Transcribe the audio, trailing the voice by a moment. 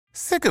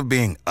Sick of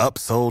being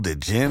upsold at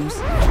gyms?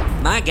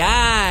 My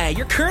guy,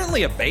 you're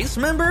currently a base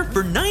member?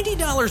 For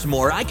 $90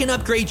 more, I can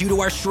upgrade you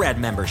to our Shred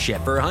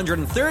membership. For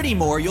 $130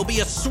 more, you'll be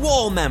a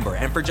Swole member.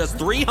 And for just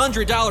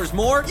 $300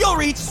 more, you'll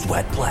reach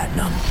Sweat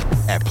Platinum.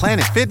 At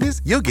Planet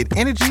Fitness, you'll get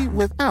energy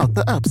without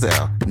the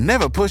upsell.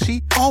 Never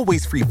pushy,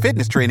 always free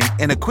fitness training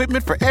and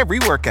equipment for every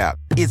workout.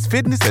 It's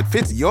fitness that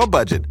fits your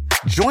budget.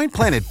 Join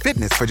Planet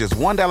Fitness for just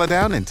 $1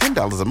 down and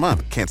 $10 a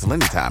month. Cancel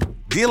anytime.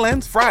 Deal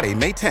ends Friday,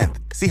 May 10th.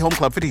 See Home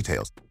Club for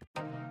details.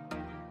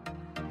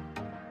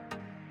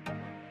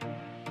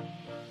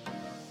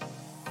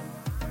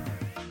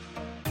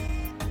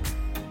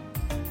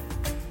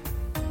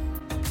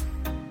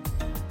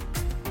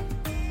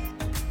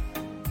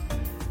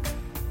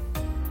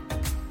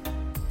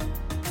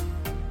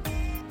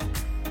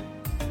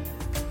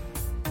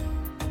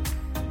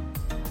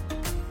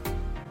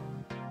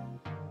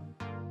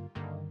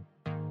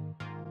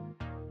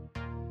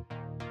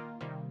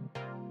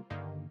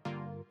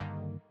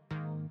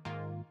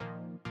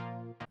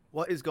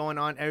 What is going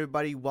on,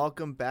 everybody?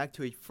 Welcome back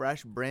to a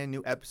fresh, brand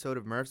new episode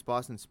of Murph's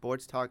Boston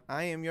Sports Talk.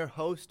 I am your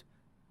host,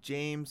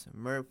 James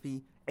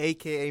Murphy,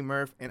 aka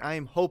Murph, and I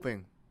am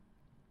hoping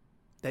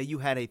that you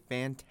had a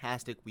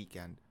fantastic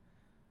weekend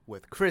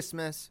with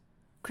Christmas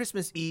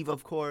Eve,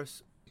 of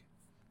course,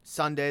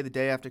 Sunday, the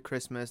day after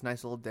Christmas,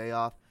 nice little day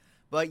off.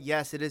 But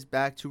yes, it is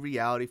back to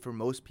reality for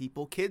most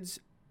people. Kids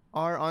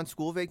are on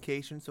school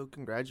vacation, so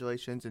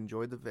congratulations,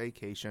 enjoy the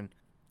vacation.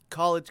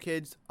 College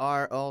kids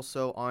are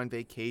also on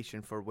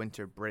vacation for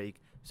winter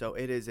break, so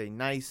it is a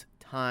nice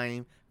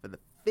time for the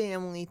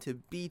family to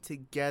be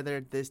together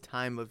this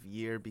time of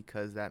year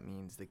because that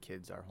means the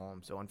kids are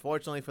home. So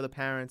unfortunately for the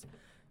parents,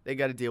 they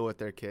got to deal with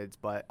their kids,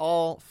 but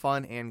all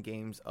fun and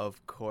games,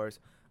 of course.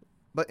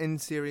 But in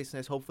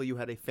seriousness, hopefully you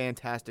had a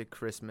fantastic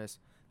Christmas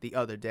the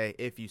other day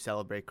if you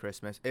celebrate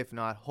Christmas. If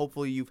not,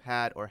 hopefully you've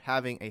had or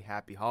having a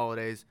happy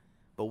holidays.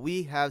 But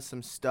we have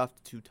some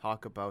stuff to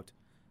talk about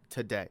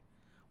today.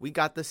 We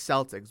got the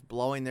Celtics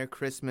blowing their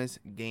Christmas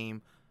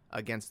game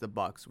against the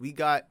Bucks. We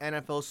got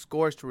NFL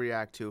scores to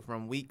react to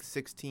from Week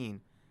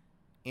 16.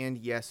 And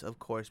yes, of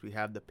course, we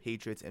have the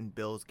Patriots and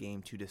Bills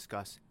game to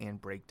discuss and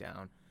break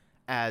down,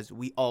 as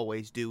we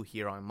always do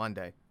here on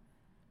Monday.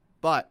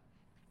 But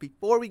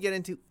before we get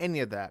into any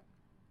of that,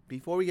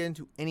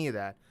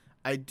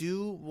 I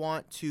do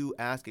want to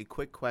ask a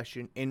quick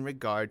question in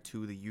regard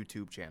to the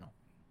YouTube channel.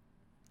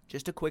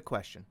 Just a quick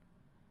question.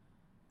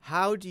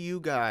 How do you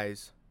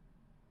guys...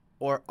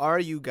 or are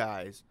you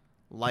guys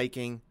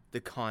liking the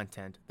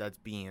content that's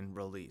being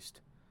released?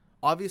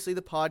 Obviously,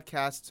 the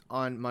podcasts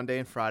on Monday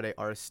and Friday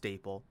are a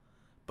staple,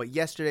 but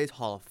yesterday's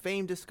Hall of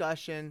Fame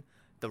discussion,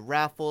 the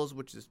raffles,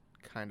 which is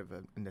kind of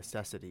a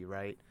necessity,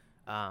 right?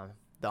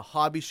 The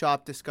hobby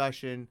shop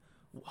discussion,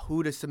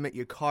 who to submit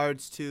your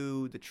cards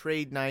to, the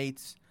trade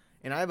nights,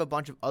 and I have a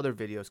bunch of other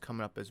videos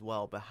coming up as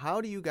well. But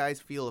how do you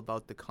guys feel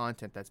about the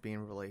content that's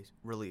being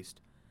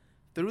released?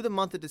 Through the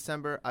month of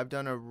December, I've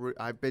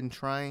been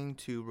trying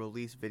to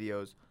release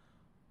videos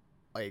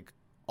like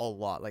a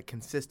lot, like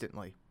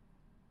consistently,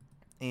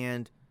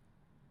 and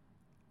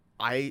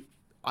I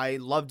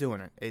love doing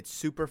it. It's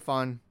super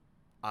fun.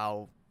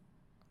 I'll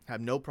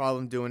have no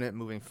problem doing it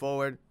moving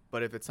forward.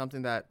 But if it's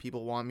something that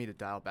people want me to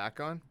dial back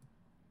on,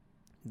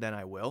 then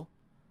I will.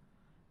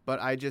 But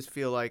I just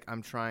feel like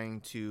I'm trying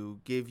to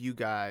give you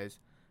guys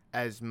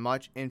as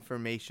much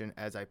information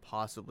as I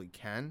possibly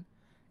can,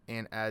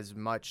 and as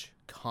much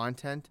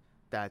content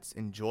that's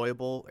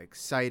enjoyable,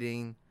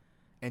 exciting,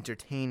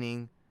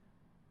 entertaining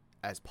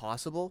as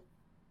possible.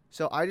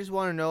 So I just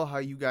want to know how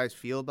you guys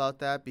feel about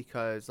that,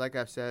 because like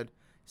I've said,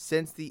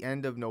 since the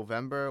end of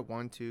November,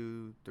 1,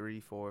 2, 3,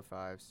 4,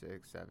 5,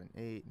 6, 7,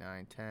 8,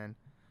 9, 10,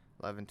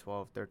 11,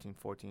 12, 13,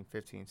 14,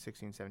 15,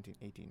 16, 17,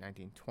 18,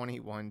 19,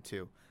 21,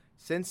 2.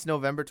 Since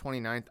November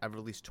 29th, I've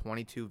released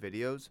 22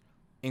 videos,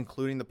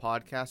 including the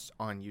podcasts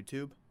on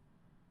YouTube.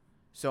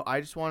 So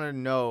I just want to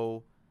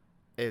know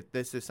if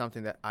this is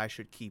something that I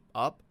should keep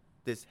up,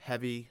 this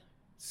heavy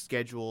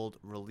scheduled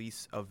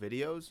release of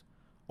videos,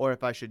 or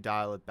if I should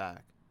dial it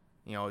back.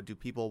 You know, do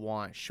people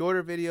want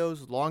shorter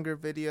videos, longer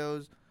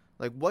videos?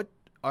 Like, what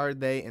are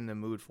they in the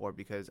mood for?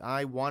 Because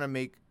I want to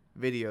make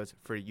videos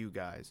for you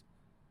guys.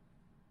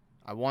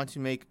 I want to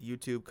make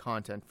YouTube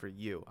content for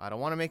you. I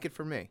don't want to make it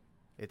for me.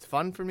 It's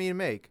fun for me to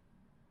make,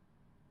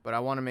 but I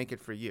want to make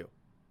it for you.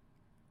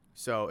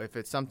 So if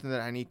it's something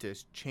that I need to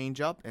change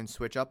up and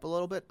switch up a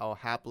little bit, I'll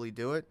happily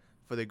do it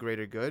for the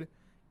greater good.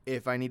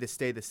 If I need to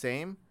stay the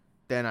same,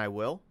 then I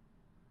will.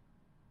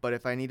 But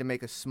if I need to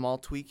make a small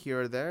tweak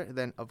here or there,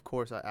 then of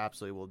course I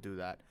absolutely will do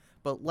that.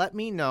 But let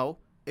me know,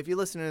 if you're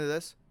listening to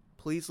this,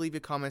 please leave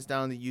your comments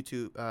down in the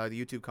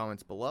YouTube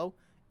comments below.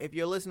 If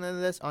you're listening to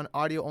this on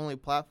audio-only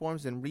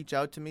platforms, then reach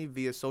out to me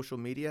via social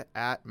media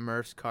at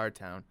Murph's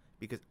Cardtown,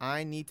 because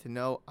I need to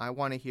know, I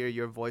want to hear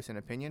your voice and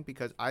opinion,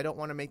 because I don't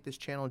want to make this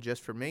channel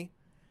just for me.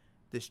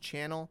 This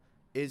channel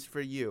is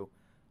for you.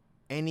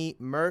 Any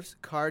Murph's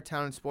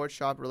Cardtown Sports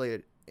Shop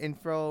related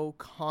info,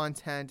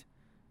 content,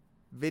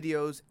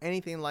 videos,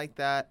 anything like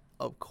that,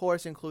 of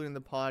course including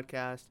the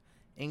podcast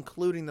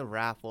including the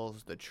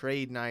raffles, the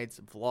trade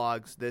nights,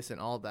 vlogs, this and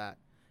all that.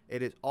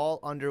 It is all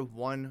under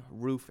one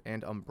roof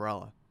and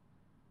umbrella.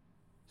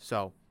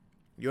 So,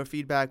 your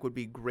feedback would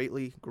be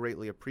greatly,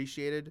 greatly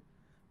appreciated.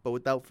 But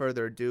without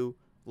further ado,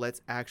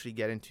 let's actually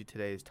get into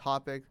today's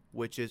topic,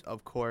 which is,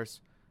 of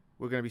course,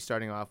 we're going to be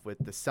starting off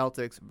with the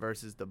Celtics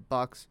versus the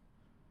Bucks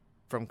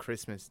from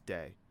Christmas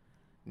Day.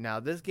 Now,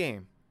 this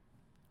game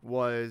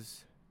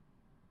was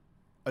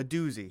a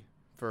doozy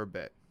for a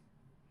bit.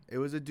 It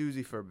was a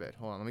doozy for a bit.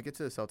 Hold on, let me get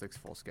to the Celtics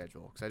full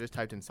schedule because I just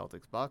typed in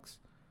Celtics Bucks.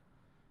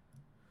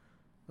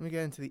 Let me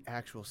get into the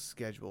actual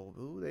schedule.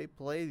 Ooh, they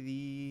play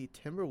the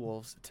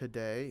Timberwolves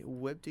today.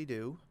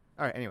 Whip-de-doo.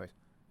 All right, anyways.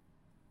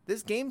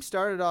 This game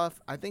started off,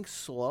 I think,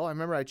 slow. I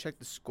remember I checked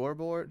the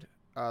scoreboard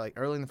like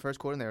early in the first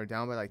quarter, and they were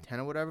down by like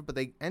 10 or whatever. But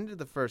they ended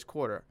the first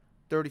quarter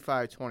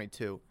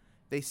 35-22.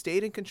 They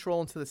stayed in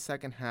control until the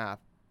second half,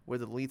 where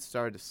the lead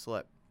started to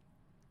slip.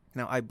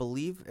 Now, I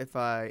believe, if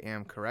I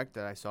am correct,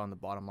 that I saw on the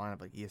bottom line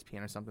of like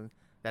ESPN or something,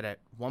 that at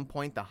one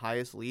point the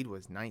highest lead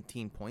was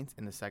 19 points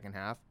in the second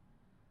half.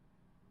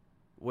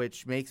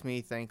 Which makes me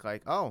think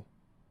like, oh,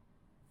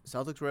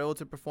 Celtics were able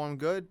to perform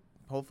good,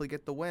 hopefully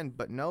get the win.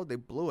 But no, they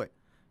blew it.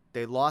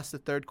 They lost the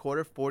third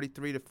quarter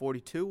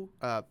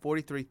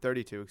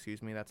 43-32,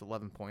 excuse me, that's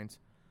 11 points.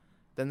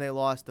 Then they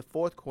lost the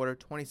fourth quarter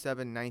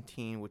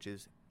 27-19, which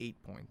is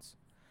 8 points.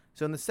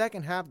 So in the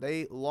second half,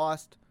 they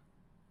lost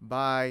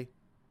by,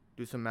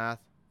 do some math,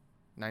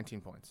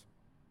 19 points.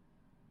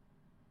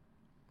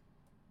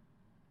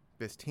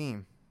 This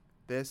team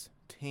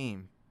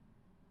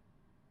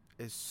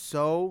is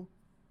so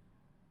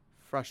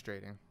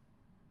frustrating.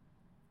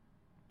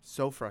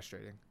 So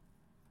frustrating.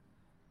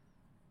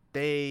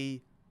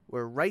 They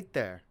were right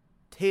there.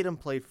 Tatum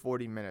played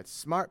 40 minutes.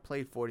 Smart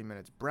played 40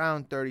 minutes.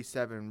 Brown,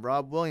 37.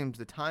 Rob Williams,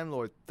 the Time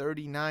Lord,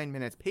 39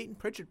 minutes. Peyton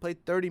Pritchard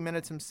played 30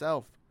 minutes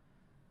himself.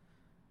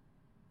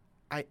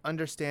 I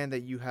understand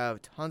that you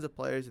have tons of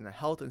players in the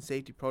health and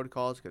safety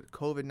protocols because of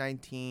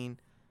COVID-19.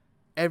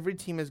 Every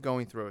team is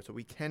going through it, so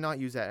we cannot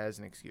use that as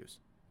an excuse.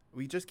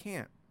 We just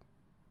can't.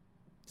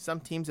 Some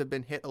teams have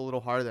been hit a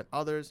little harder than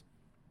others.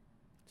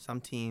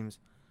 Some teams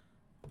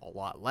a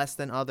lot less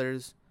than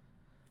others.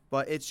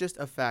 But it's just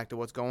a fact of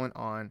what's going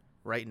on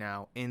right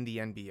now in the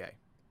NBA.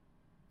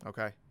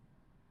 Okay?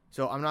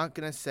 So I'm not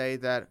going to say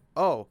that,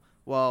 oh,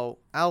 well,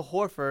 Al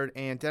Horford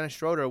and Dennis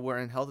Schroeder were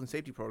in health and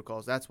safety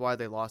protocols. That's why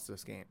they lost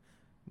this game.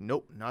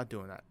 Nope, not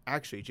doing that.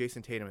 Actually,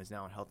 Jason Tatum is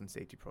now in health and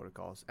safety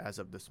protocols as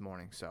of this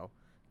morning. So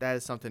that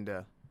is something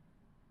to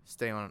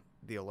stay on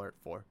the alert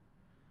for.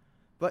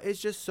 But it's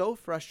just so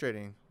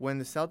frustrating when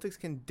the Celtics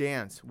can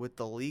dance with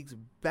the league's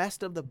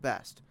best of the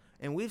best.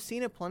 And we've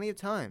seen it plenty of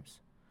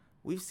times.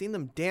 We've seen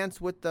them dance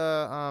with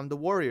the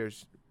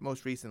Warriors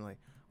most recently.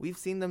 We've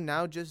seen them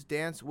now just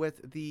dance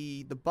with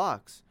the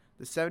Bucks,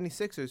 the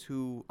 76ers,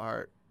 who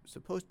are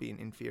supposed to be an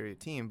inferior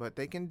team, but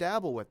they can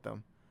dabble with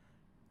them.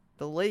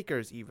 The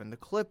Lakers even, the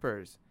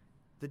Clippers,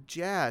 the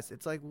Jazz.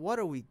 It's like, what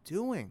are we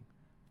doing?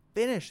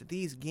 Finish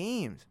these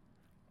games.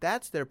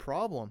 That's their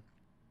problem.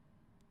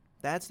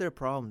 That's their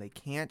problem. They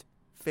can't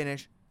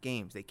finish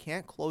games. They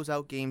can't close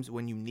out games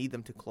when you need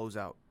them to close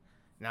out.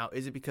 Now,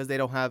 is it because they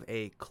don't have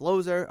a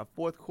closer, a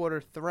fourth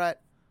quarter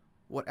threat,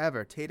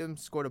 whatever? Tatum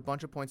scored a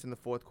bunch of points in the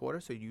fourth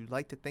quarter, so you'd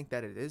like to think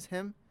that it is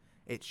him.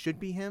 It should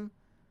be him.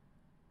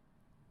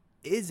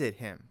 Is it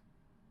him?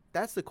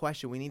 That's the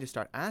question we need to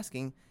start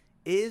asking.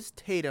 Is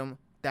Tatum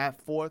that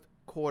fourth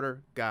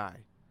quarter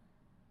guy?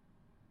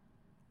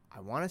 I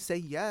want to say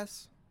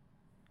yes.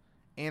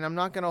 And I'm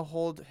not going to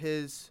hold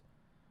his...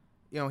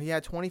 he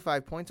had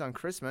 25 points on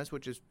Christmas,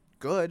 which is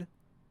good.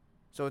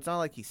 So it's not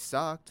like he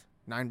sucked.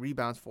 9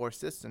 rebounds, 4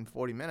 assists in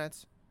 40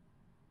 minutes.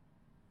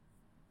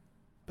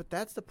 But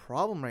that's the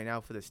problem right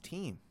now for this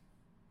team,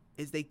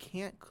 is they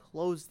can't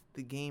close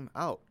the game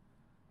out.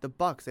 The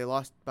Bucks, they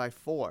lost by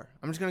 4.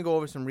 I'm just going to go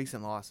over some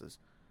recent losses.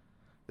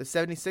 The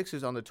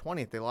 76ers on the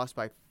 20th, they lost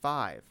by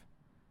 5.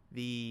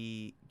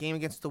 The game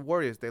against the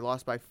Warriors, they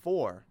lost by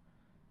 4.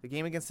 The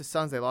game against the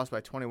Suns, they lost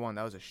by 21.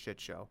 That was a shit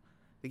show.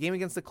 The game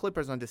against the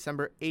Clippers on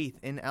December 8th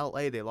in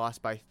LA, they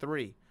lost by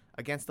 3.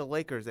 Against the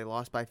Lakers, they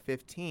lost by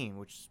 15,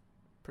 which is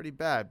pretty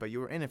bad, but you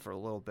were in it for a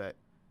little bit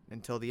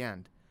until the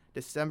end.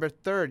 December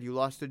 3rd, you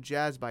lost to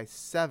Jazz by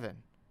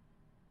 7.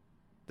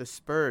 The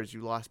Spurs,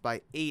 you lost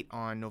by 8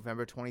 on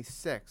November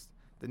 26th.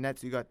 The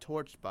Nets, you got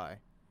torched by.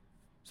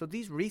 So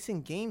these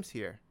recent games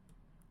here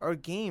are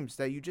games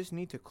that you just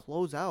need to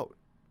close out.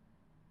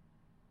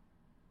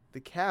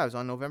 The Cavs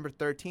on November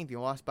 13th,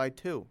 you lost by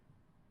 2.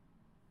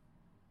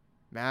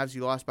 Mavs,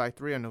 you lost by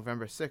 3 on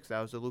November 6th.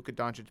 That was the Luka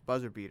Doncic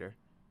buzzer beater.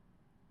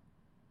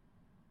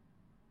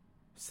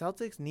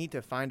 Celtics need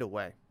to find a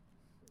way.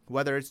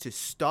 Whether it's to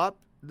stop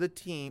the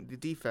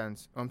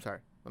defense. Oh, I'm sorry.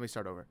 Let me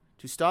start over.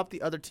 To stop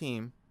the other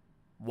team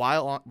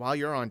while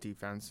you're on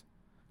defense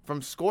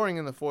from scoring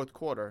in the fourth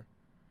quarter,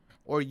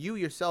 or you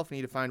yourself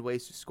need to find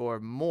ways to score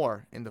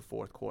more in the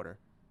fourth quarter.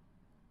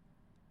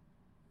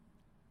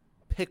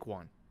 Pick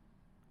one.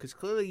 Because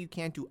clearly you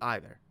can't do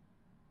either.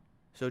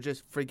 So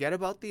just forget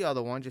about the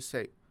other one. Just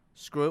say,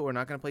 Screw it, we're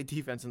not going to play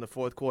defense in the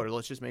fourth quarter.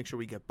 Let's just make sure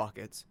we get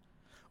buckets.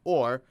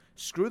 Or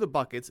screw the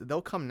buckets,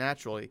 they'll come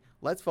naturally.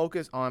 Let's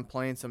focus on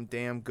playing some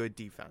damn good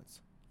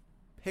defense.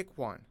 Pick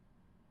one.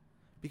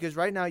 Because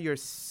right now you're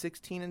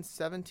 16 and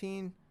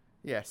 17.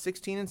 Yeah,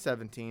 16 and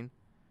 17.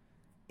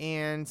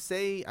 And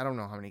say, I don't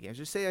know how many games.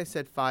 Just say I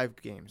said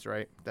 5 games,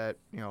 right? That,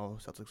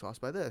 Celtics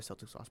lost by this,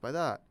 Celtics lost by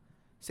that.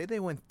 Say they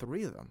win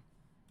 3 of them.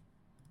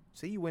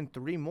 Say you win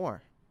 3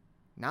 more.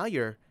 Now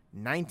you're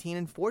 19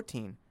 and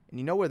 14. And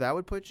you know where that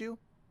would put you?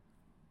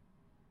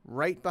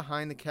 Right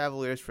behind the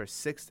Cavaliers for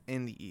 6th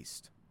in the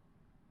East.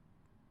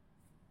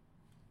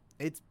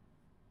 It's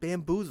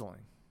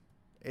bamboozling.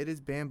 It is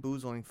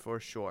bamboozling for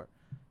sure.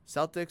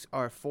 Celtics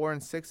are 4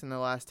 and 6 in the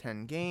last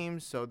 10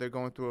 games, so they're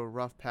going through a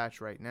rough patch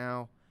right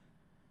now.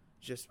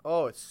 It's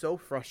so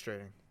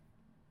frustrating.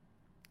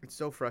 It's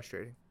so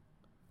frustrating.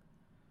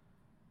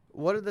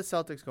 What are the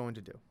Celtics going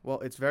to do? Well,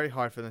 it's very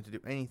hard for them to do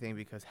anything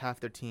because half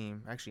their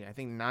team, actually, I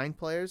think 9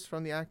 players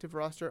from the active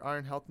roster are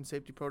in health and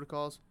safety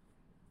protocols.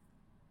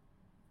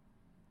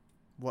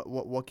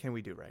 What can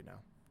we do right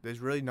now? There's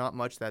really not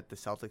much that the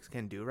Celtics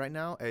can do right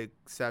now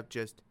except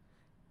just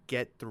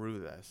get through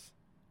this.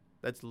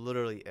 That's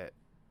literally it.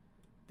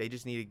 They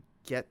just need to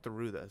get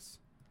through this.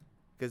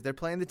 Because they're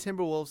playing the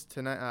Timberwolves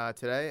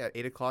today at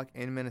 8 o'clock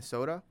in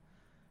Minnesota.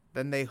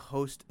 Then they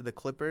host the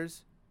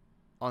Clippers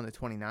on the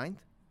 29th.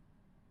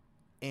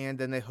 And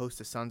then they host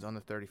the Suns on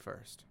the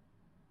 31st.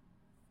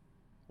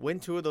 Win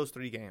 2 of those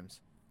 3 games.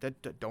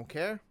 Don't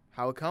care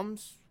how it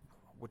comes,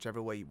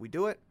 whichever way we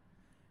do it.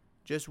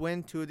 Just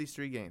win 2 of these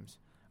 3 games.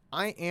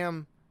 I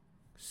am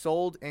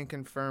sold and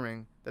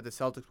confirming that the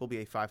Celtics will be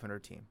a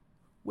 500 team.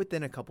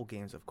 Within a couple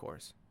games, of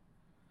course.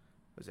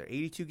 Was there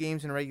 82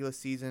 games in a regular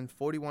season?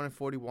 41 and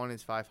 41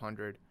 is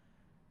 500.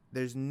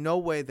 There's no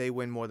way they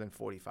win more than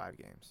 45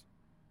 games.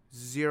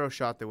 Zero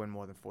shot they win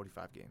more than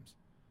 45 games.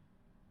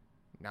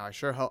 Now, I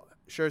sure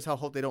as hell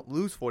hope they don't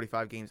lose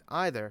 45 games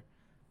either,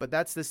 but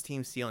that's this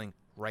team's ceiling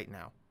right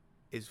now,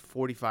 is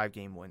 45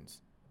 game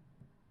wins.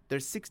 They're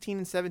 16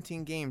 and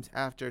 17 games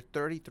after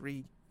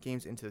 33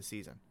 games into the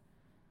season.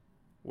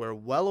 We're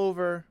well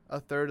over a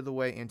third of the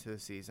way into the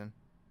season.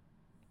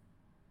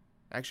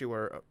 Actually,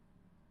 we're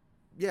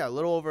a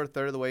little over a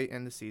third of the way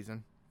in the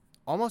season.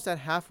 Almost at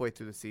halfway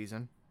through the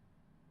season.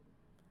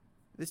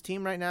 This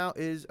team right now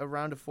is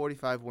around a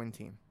 45-win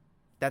team.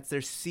 That's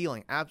their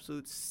ceiling,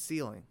 absolute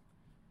ceiling.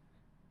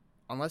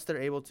 Unless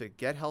they're able to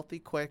get healthy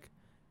quick,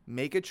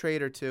 make a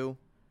trade or two,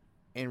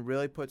 and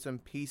really put some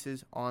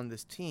pieces on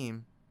this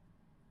team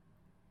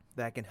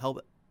that can help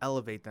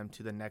elevate them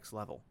to the next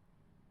level.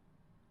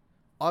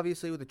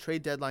 Obviously, with the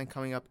trade deadline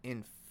coming up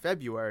in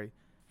February,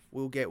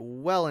 we'll get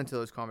well into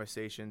those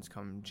conversations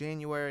come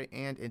January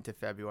and into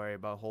February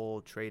about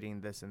whole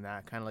trading this and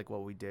that, kind of like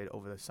what we did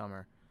over the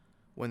summer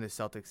when the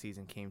Celtics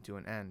season came to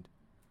an end.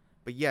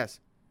 But yes,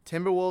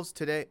 Timberwolves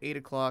today, 8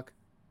 o'clock.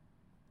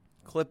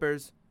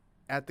 Clippers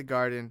at the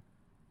Garden,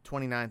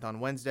 29th on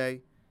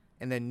Wednesday.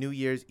 And then New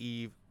Year's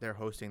Eve, they're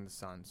hosting the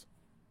Suns.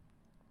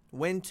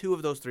 Win 2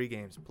 of those 3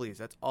 games, please.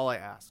 That's all I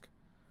ask.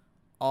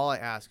 All I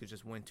ask is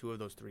just win 2 of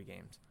those 3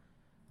 games.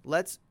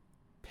 Let's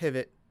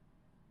pivot.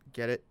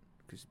 Get it?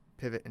 Because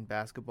pivot in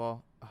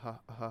basketball.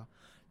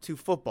 To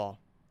football.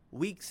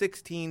 Week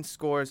 16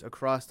 scores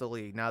across the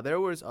league. Now, there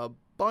was a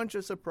bunch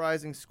of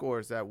surprising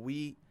scores that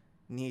we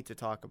need to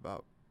talk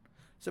about.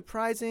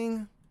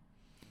 Surprising?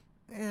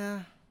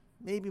 Yeah,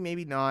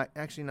 maybe not.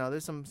 Actually, no,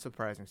 there's some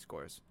surprising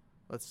scores.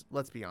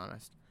 Let's be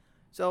honest.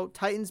 So,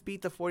 Titans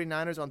beat the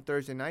 49ers on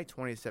Thursday night,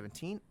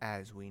 20-17,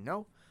 as we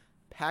know.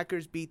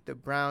 Packers beat the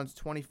Browns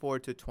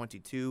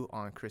 24-22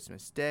 on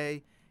Christmas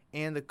Day.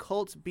 And the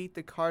Colts beat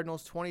the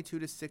Cardinals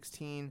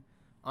 22-16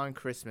 on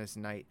Christmas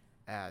night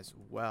as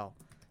well.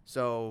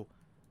 So,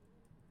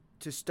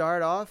 to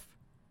start off,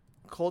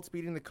 Colts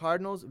beating the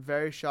Cardinals,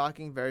 very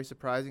shocking, very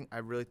surprising. I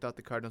really thought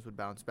the Cardinals would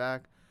bounce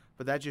back.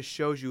 But that just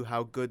shows you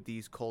how good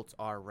these Colts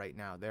are right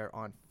now. They're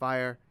on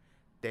fire.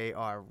 They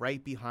are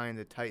right behind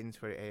the Titans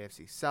for the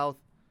AFC South.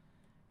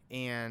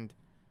 And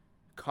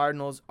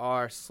Cardinals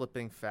are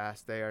slipping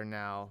fast. They are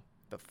now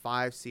the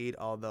 5 seed,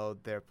 although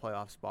their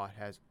playoff spot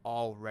has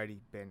already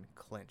been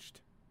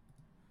clinched.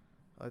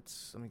 Let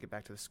me get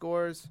back to the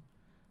scores.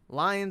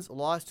 Lions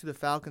lost to the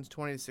Falcons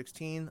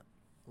 20-16.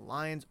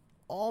 Lions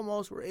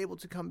almost were able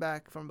to come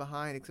back from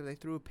behind, except they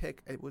threw a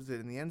pick. Was it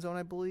in the end zone,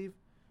 I believe?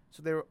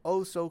 So they were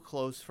oh so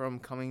close from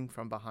coming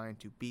from behind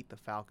to beat the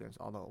Falcons,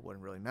 although it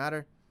wouldn't really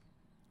matter.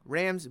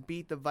 Rams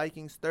beat the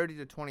Vikings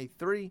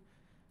 30-23.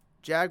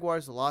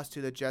 Jaguars lost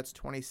to the Jets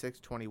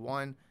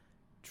 26-21.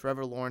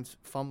 Trevor Lawrence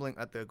fumbling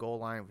at the goal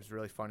line was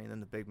really funny. Then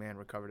the big man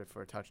recovered it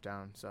for a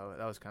touchdown, so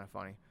that was kind of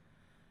funny.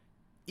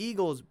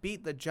 Eagles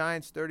beat the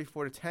Giants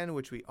 34-10,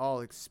 which we all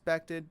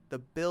expected. The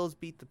Bills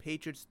beat the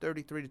Patriots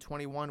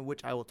 33-21,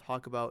 which I will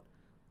talk about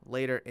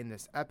later in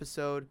this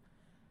episode.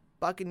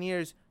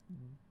 Buccaneers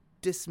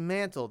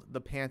dismantled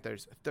the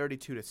Panthers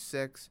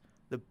 32-6.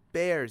 The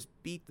Bears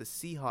beat the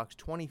Seahawks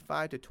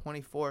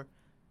 25-24.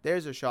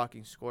 There's a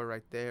shocking score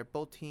right there.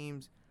 Both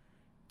teams,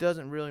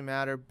 doesn't really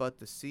matter, but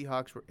the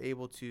Seahawks were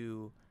able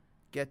to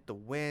get the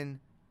win.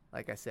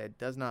 Like I said,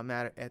 does not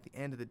matter at the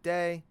end of the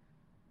day,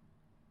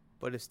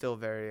 but it's still a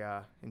very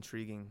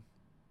intriguing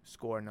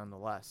score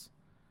nonetheless.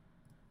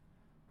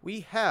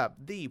 We have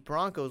the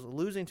Broncos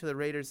losing to the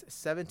Raiders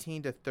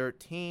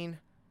 17-13,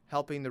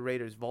 helping the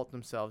Raiders vault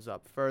themselves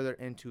up further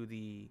into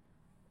the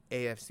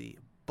AFC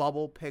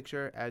bubble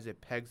picture as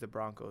it pegs the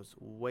Broncos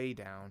way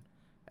down,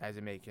 as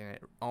it making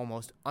it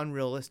almost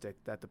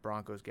unrealistic that the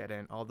Broncos get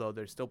in, although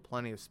there's still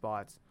plenty of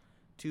spots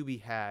to be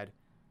had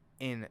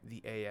in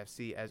the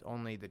AFC, as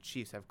only the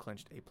Chiefs have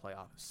clinched a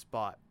playoff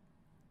spot.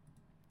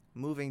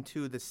 Moving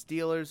to the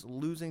Steelers,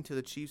 losing to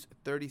the Chiefs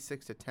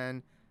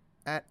 36-10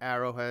 at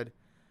Arrowhead.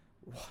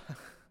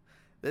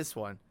 This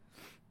one.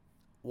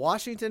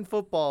 Washington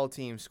football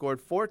team scored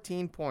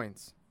 14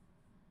 points.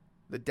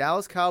 The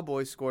Dallas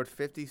Cowboys scored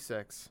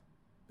 56.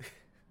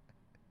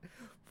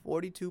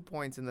 42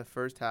 points in the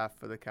first half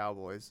for the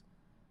Cowboys.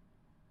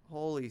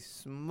 Holy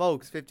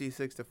smokes,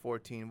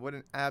 56-14. What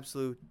an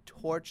absolute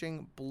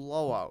torching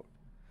blowout.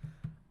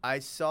 I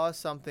saw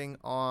something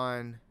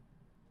on,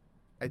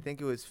 I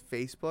think it was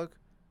Facebook,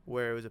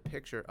 where it was a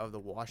picture of the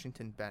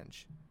Washington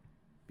bench,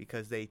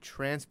 because they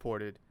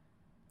transported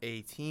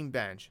a team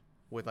bench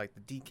with like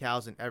the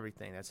decals and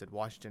everything that said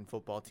Washington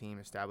football team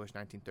established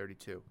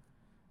 1932,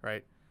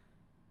 right?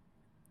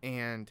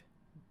 And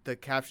the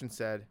caption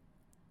said,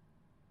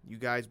 "You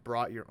guys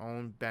brought your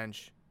own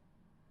bench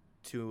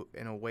to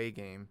an away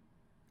game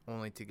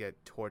only to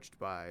get torched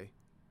by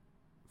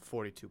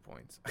 42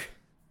 points."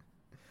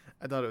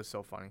 I thought it was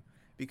so funny,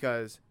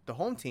 because the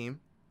home team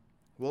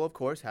will, of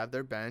course, have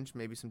their bench,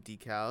 maybe some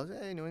decals,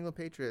 hey, New England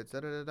Patriots,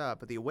 da-da-da-da.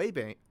 But the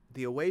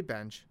away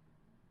bench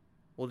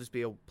will just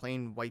be a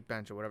plain white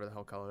bench or whatever the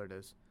hell color it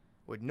is,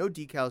 with no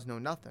decals, no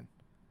nothing.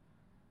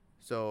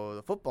 So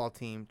the football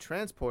team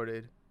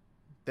transported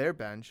their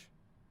bench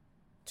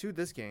to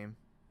this game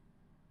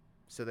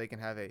so they can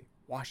have a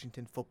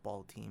Washington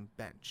football team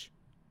bench,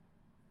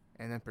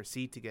 and then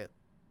proceed to get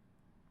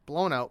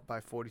blown out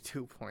by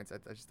 42 points. I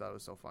just thought it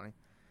was so funny.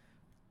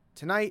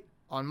 Tonight,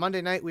 on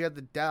Monday night, we have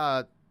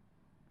the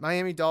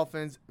Miami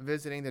Dolphins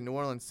visiting the New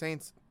Orleans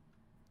Saints.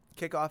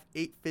 Kickoff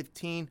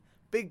 8:15.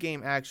 Big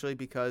game, actually,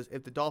 because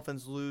if the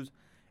Dolphins lose,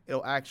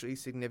 it'll actually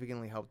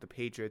significantly help the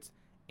Patriots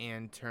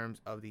in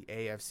terms of the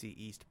AFC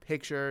East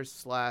picture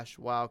 /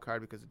 wild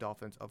card, because the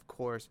Dolphins, of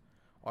course,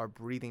 are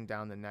breathing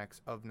down the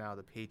necks of now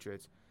the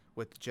Patriots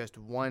with just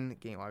one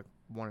game, or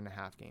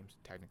 1.5 games,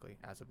 technically,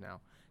 as of now,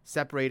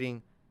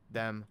 separating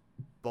them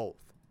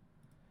both.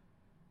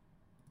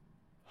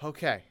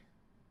 Okay.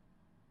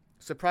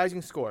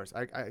 Surprising scores.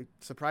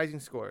 Surprising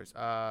scores.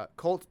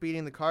 Colts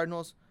beating the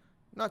Cardinals.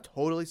 Not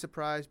totally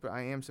surprised, but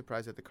I am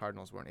surprised that the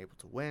Cardinals weren't able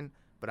to win.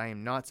 But I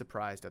am not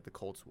surprised that the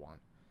Colts won.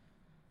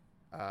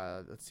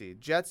 Let's see.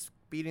 Jets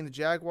beating the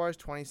Jaguars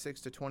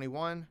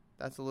 26-21.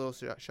 That's a little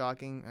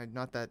shocking.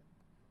 Not that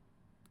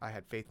I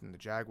had faith in the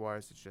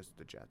Jaguars. It's just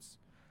the Jets.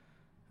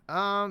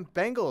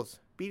 Bengals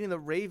beating the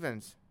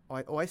Ravens.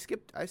 I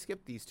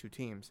skipped these two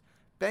teams.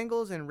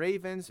 Bengals and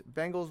Ravens.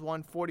 Bengals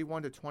won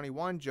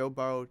 41-21. Joe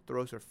Burrow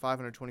throws for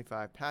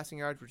 525 passing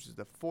yards, which is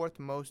the 4th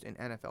most in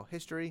NFL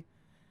history.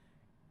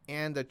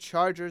 And the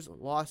Chargers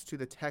lost to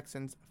the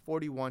Texans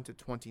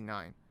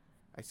 41-29.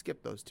 I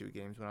skipped those two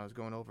games when I was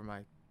going over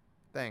my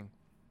thing.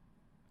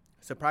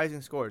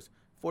 Surprising scores.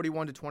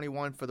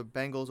 41-21 for the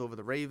Bengals over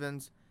the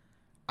Ravens.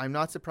 I'm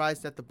not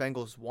surprised that the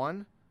Bengals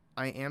won.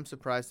 I am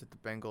surprised that the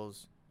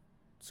Bengals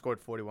scored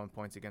 41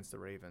 points against the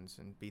Ravens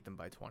and beat them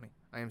by 20.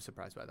 I am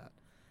surprised by that.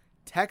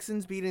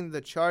 Texans beating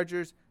the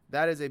Chargers.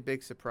 That is a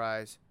big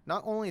surprise.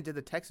 Not only did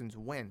the Texans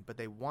win, but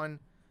they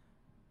won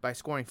by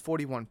scoring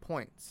 41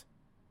 points.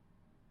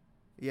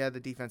 Yeah,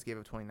 the defense gave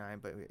up 29,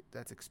 but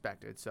that's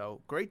expected.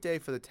 So, great day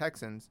for the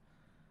Texans.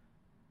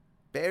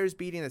 Bears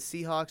beating the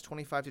Seahawks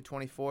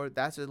 25-24.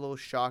 That's a little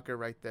shocker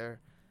right there.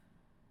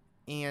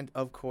 And,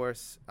 of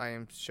course, I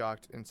am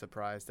shocked and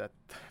surprised that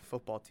the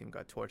football team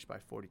got torched by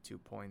 42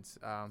 points.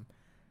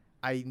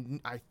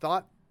 I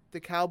thought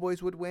the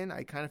Cowboys would win.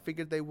 I kind of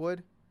figured they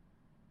would.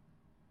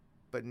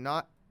 But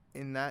not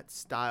in that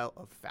style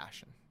of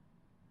fashion.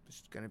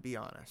 Just going to be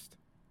honest.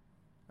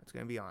 That's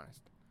going to be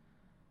honest.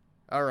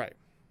 All right.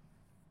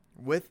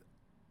 With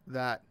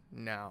that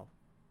now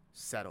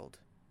settled,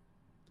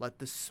 let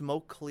the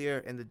smoke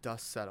clear and the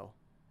dust settle,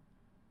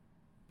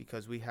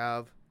 because we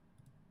have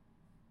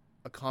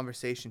a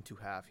conversation to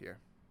have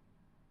here.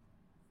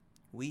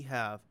 We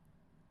have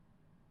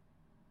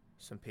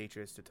some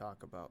Patriots to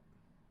talk about.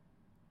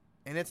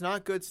 And it's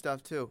not good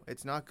stuff, too.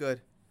 It's not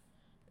good.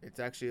 It's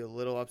actually a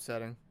little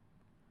upsetting.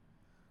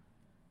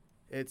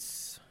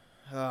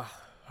 I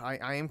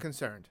am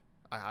concerned.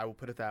 I will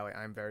put it that way.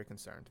 I am very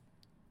concerned.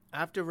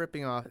 After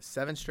ripping off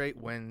 7 straight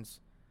wins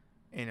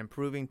and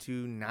improving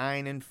to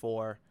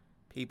 9-4,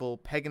 people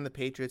pegging the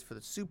Patriots for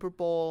the Super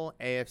Bowl,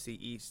 AFC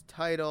East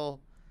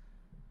title,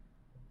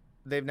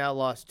 they've now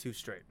lost 2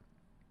 straight.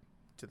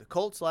 To the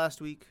Colts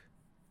last week,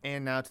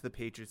 and now to the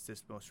Patriots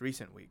this most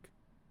recent week.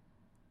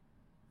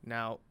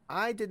 Now,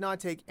 I did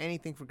not take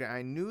anything for granted.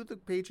 I knew the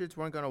Patriots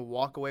weren't going to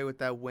walk away with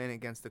that win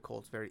against the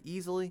Colts very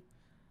easily.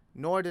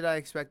 nor did I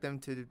expect them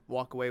to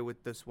walk away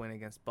with this win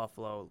against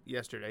Buffalo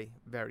yesterday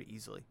very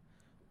easily.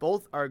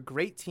 Both are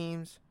great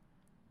teams,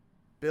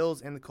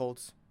 Bills and the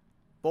Colts.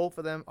 Both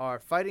of them are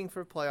fighting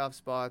for playoff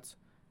spots.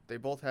 They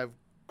both have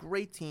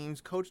great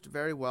teams, coached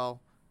very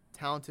well,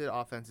 talented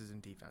offenses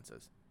and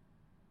defenses.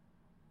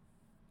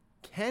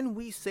 Can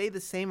we say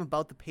the same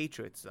about the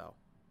Patriots, though?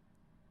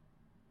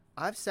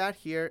 I've sat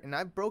here and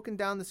I've broken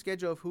down the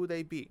schedule of who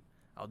they beat.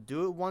 I'll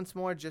do it once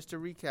more just to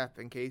recap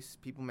in case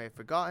people may have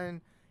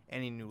forgotten,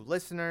 any new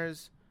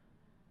listeners.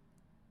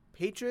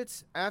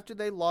 Patriots, after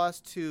they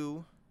lost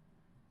to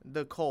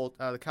the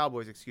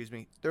Cowboys,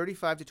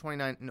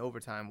 35-29 in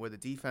overtime, where the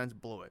defense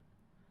blew it.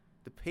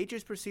 The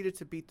Patriots proceeded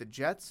to beat the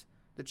Jets,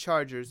 the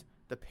Chargers,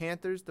 the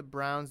Panthers, the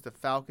Browns, the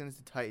Falcons,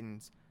 the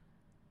Titans,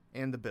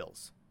 and the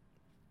Bills.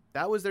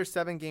 That was their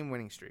 7-game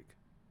winning streak.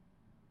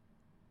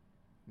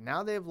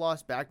 Now they have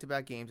lost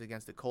back-to-back games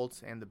against the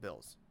Colts and the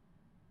Bills.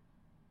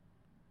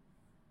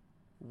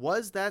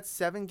 Was that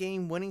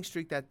 7-game winning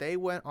streak that they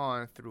went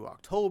on through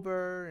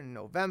October and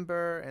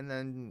November and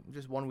then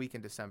just 1 week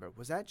in December,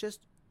 was that just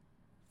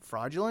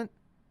fraudulent?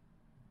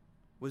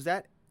 Was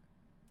that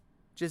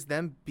just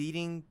them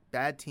beating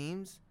bad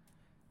teams?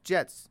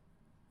 Jets,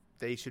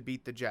 they should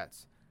beat the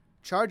Jets.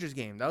 Chargers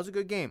game, that was a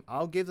good game.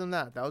 I'll give them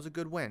that. That was a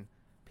good win.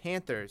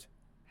 Panthers,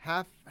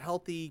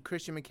 half-healthy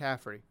Christian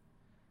McCaffrey.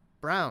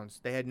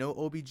 Browns, they had no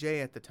OBJ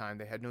at the time.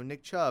 They had no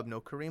Nick Chubb,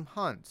 no Kareem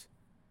Hunt.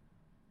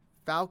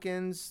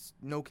 Falcons,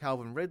 no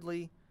Calvin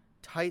Ridley.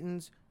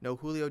 Titans, no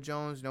Julio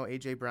Jones, no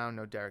A.J. Brown,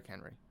 no Derrick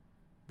Henry.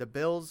 The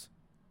Bills,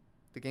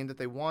 the game that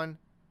they won,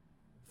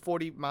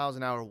 40 miles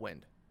an hour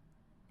wind.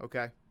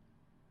 Okay?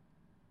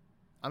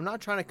 I'm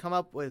not trying to come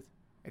up with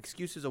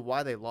excuses of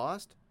why they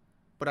lost,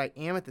 but I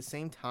am at the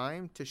same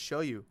time to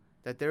show you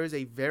that there is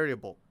a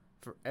variable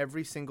for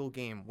every single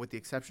game with the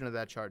exception of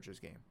that Chargers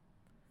game.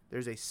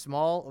 There's a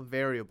small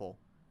variable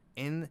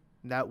in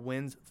that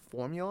wins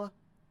formula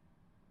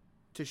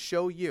to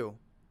show you,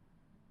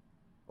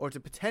 or to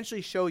potentially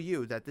show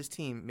you, that this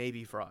team may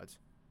be frauds.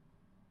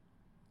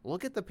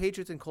 Look at the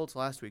Patriots and Colts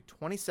last week,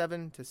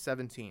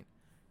 27-17.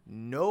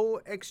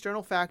 No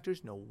external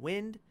factors, no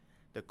wind.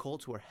 The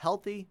Colts were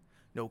healthy,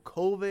 no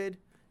COVID,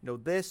 no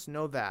this,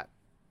 no that.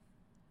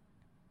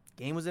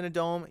 Game was in a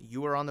dome, you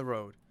were on the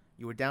road.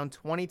 You were down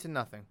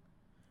 20-0.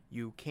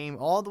 You came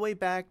all the way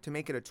back to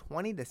make it a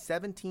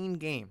 20-17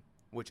 game,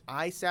 which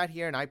I sat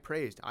here and I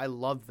praised. I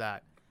loved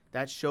that.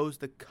 That shows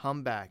the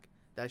comeback.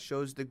 That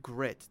shows the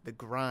grit, the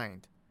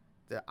grind,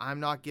 the I'm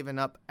not giving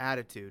up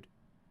attitude.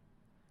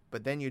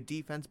 But then your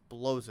defense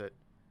blows it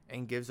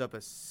and gives up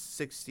a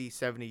 60,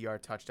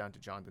 70-yard touchdown to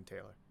Jonathan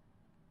Taylor.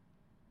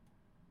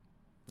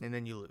 And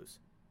then you lose.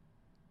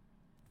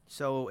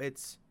 So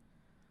it's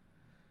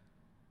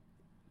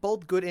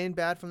both good and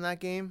bad from that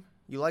game.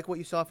 You like what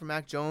you saw from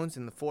Mac Jones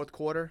in the fourth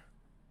quarter.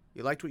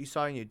 You liked what you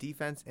saw in your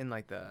defense in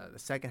like the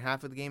second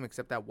half of the game,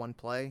 except that one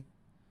play.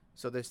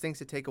 So there's things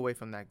to take away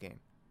from that game.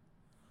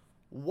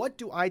 What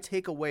do I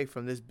take away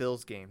from this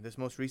Bills game, this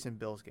most recent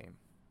Bills game?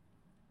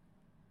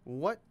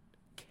 What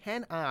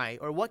can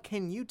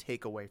you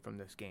take away from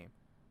this game?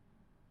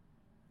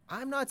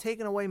 I'm not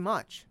taking away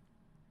much.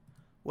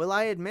 Will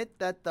I admit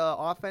that the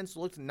offense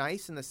looked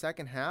nice in the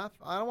second half?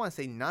 I don't want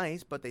to say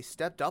nice, but they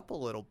stepped up a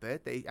little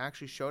bit. They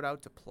actually showed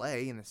out to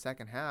play in the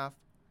second half.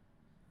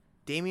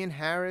 Damian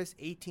Harris,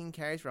 18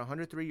 carries for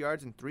 103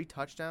 yards and 3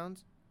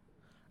 touchdowns.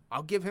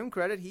 I'll give him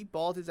credit. He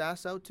balled his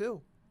ass out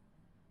too.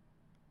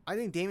 I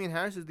think Damian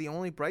Harris is the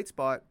only bright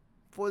spot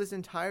for this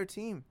entire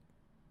team.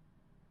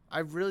 I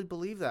really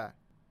believe that.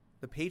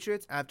 The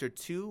Patriots, after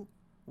 2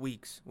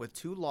 weeks with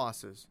 2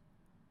 losses,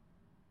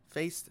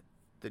 faced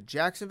the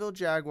Jacksonville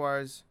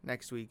Jaguars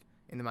next week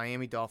and the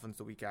Miami Dolphins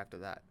the week after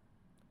that.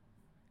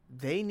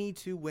 They need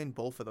to win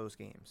both of those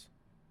games.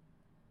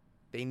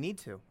 They need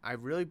to. I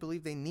really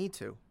believe they need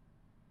to.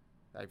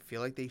 I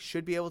feel like they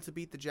should be able to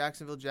beat the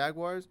Jacksonville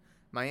Jaguars.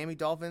 Miami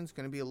Dolphins,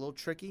 going to be a little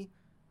tricky.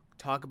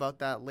 Talk about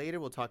that later.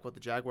 We'll talk about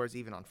the Jaguars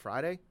even on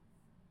Friday.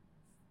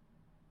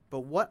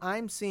 But what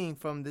I'm seeing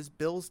from this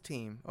Bills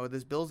team, or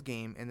this Bills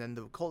game, and then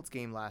the Colts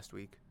game last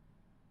week,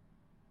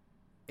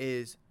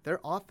 is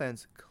their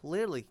offense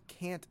clearly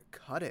can't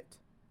cut it.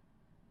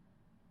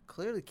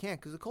 Clearly can't,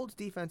 because the Colts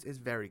defense is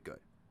very good.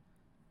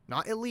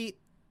 Not elite,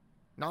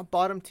 not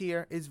bottom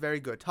tier, is very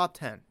good. Top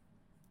 10.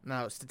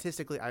 Now,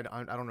 statistically, I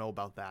don't know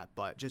about that,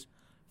 but just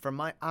from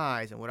my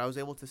eyes and what I was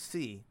able to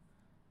see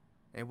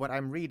and what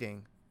I'm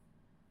reading,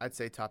 I'd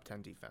say top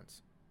 10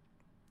 defense.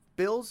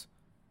 Bills,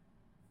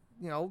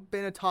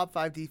 been a top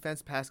 5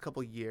 defense past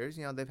couple years.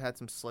 They've had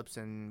some slips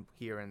in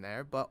here and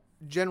there, but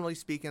generally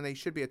speaking, they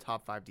should be a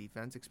top 5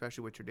 defense,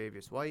 especially with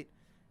Tre'Davious White.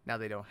 Now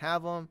they don't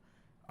have them.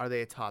 Are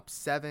they a top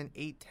 7,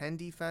 8, 10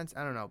 defense?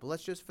 I don't know, but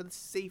let's just, for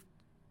the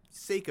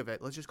sake of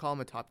it, let's just call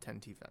them a top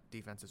 10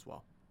 defense as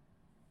well.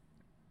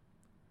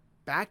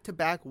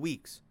 Back-to-back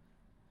weeks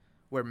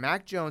where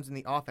Mac Jones and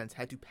the offense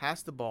had to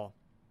pass the ball,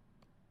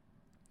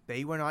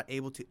 they were not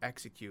able to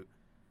execute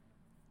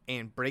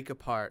and break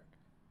apart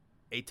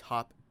a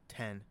top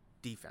 10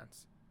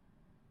 defense.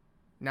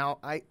 Now,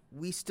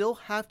 we still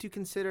have to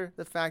consider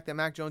the fact that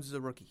Mac Jones is a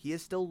rookie. He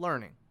is still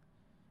learning.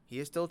 He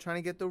is still trying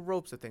to get the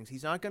ropes of things.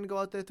 He's not going to go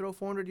out there, throw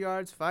 400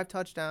 yards, 5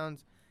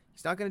 touchdowns.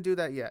 He's not going to do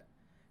that yet.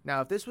 Now,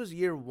 if this was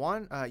year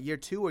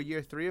 2, or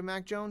year 3 of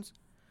Mac Jones,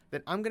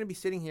 then I'm going to be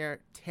sitting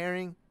here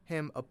tearing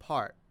him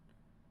apart,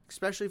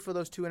 especially for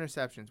those 2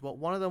 interceptions. Well,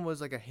 one of them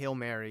was like a Hail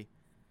Mary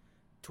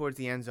towards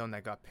the end zone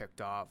that got picked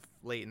off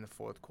late in the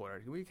fourth quarter.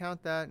 Do we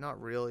count that? Not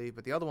really,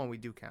 but the other one we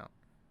do count.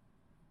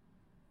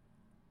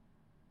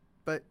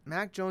 But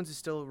Mac Jones is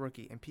still a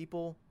rookie, and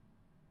people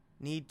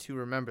need to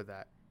remember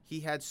that. He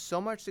had so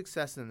much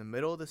success in the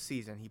middle of the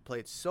season. He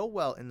played so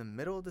well in the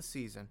middle of the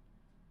season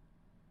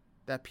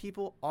that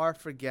people are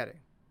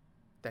forgetting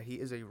that he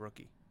is a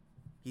rookie.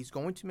 He's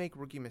going to make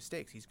rookie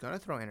mistakes. He's going to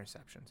throw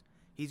interceptions.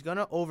 He's going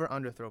to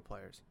over-underthrow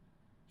players.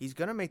 He's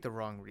going to make the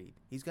wrong read.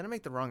 He's going to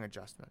make the wrong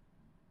adjustment.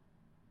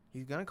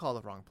 He's going to call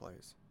the wrong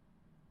plays.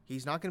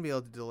 He's not going to be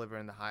able to deliver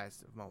in the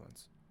highest of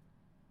moments.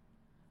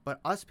 But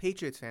us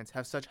Patriots fans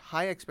have such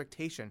high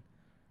expectation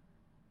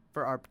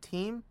for our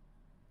team,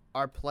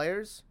 our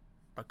players,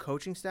 our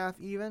coaching staff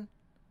even,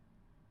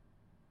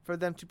 for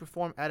them to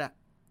perform at a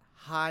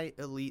high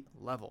elite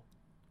level.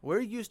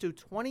 We're used to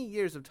 20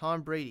 years of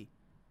Tom Brady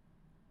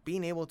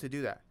being able to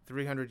do that.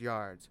 300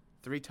 yards,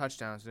 3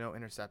 touchdowns, no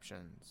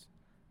interceptions.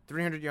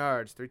 300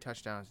 yards, 3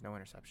 touchdowns, no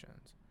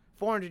interceptions.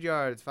 400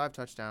 yards, 5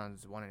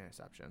 touchdowns, 1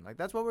 interception. Like,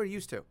 that's what we're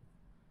used to.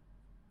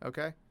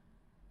 Okay?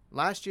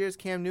 Last year's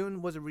Cam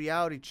Newton was a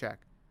reality check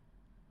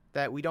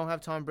that we don't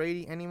have Tom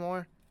Brady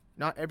anymore.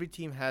 Not every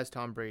team has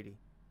Tom Brady.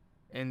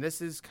 And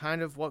this is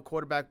kind of what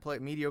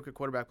mediocre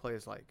quarterback play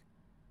is like.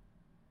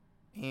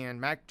 And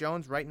Mac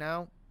Jones right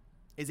now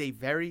is a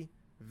very,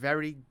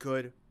 very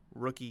good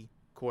rookie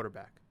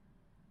quarterback.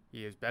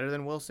 He is better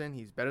than Wilson.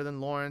 He's better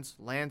than Lawrence.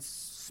 Lance,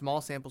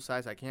 small sample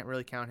size. I can't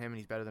really count him, and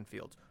he's better than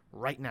Fields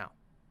right now.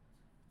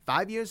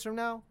 5 years from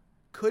now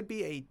could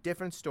be a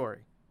different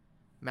story.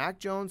 Mac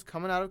Jones,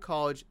 coming out of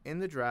college in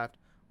the draft,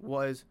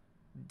 was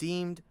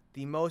deemed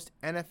the most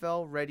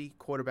NFL-ready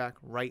quarterback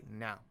right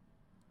now.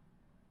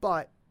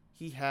 But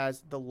he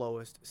has the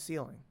lowest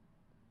ceiling.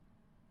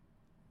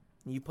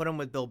 You put him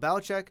with Bill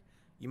Belichick,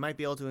 you might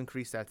be able to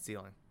increase that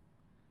ceiling.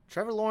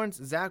 Trevor Lawrence,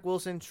 Zach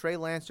Wilson, Trey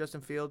Lance,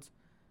 Justin Fields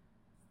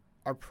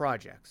are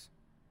projects.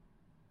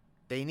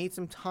 They need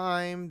some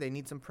time, they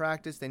need some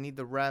practice, they need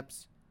the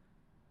reps,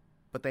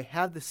 but they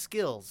have the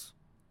skills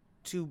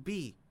to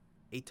be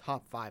a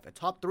top 5, a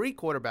top 3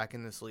 quarterback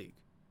in this league.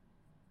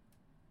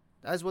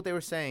 That is what they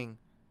were saying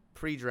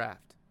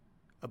pre-draft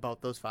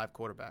about those 5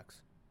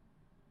 quarterbacks.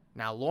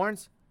 Now,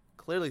 Lawrence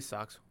clearly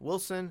sucks.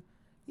 Wilson,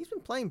 he's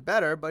been playing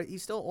better, but he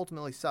still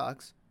ultimately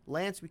sucks.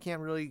 Lance, we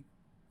can't really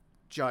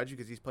judge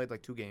because he's played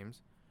like 2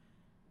 games.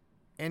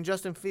 And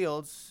Justin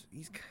Fields,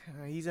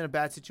 he's in a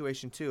bad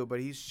situation too,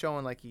 but he's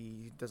showing like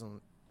he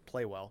doesn't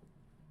play well.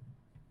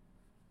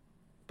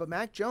 But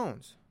Mac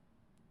Jones,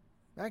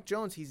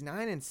 he's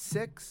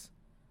 9-6.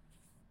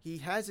 He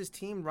has his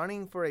team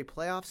running for a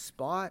playoff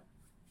spot.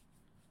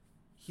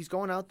 He's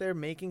going out there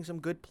making some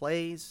good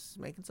plays,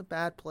 making some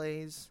bad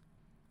plays.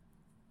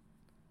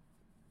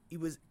 He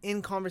was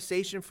in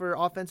conversation for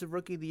Offensive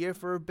Rookie of the Year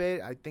for a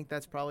bit. I think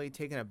that's probably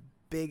taken a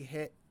big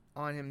hit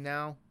on him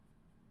now.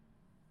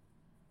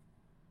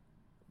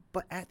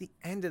 But at the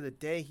end of the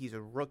day, he's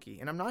a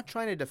rookie. And I'm not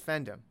trying to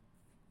defend him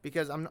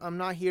because I'm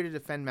not here to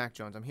defend Mac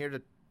Jones. I'm here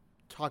to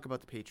talk about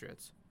the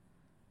Patriots.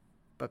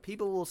 But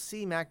people will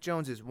see Mac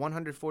Jones'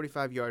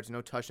 145 yards,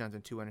 no touchdowns,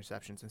 and 2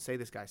 interceptions and say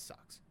this guy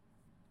sucks.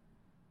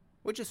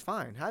 Which is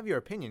fine. Have your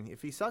opinion.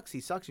 If he sucks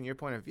in your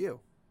point of view.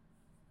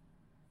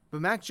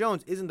 But Mac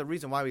Jones isn't the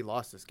reason why we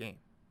lost this game.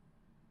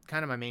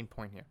 Kind of my main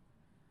point here.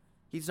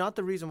 He's not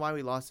the reason why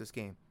we lost this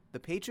game. The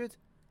Patriots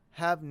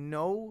have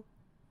no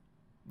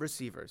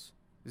receivers.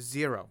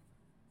 0.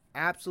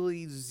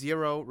 Absolutely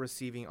 0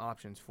 receiving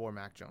options for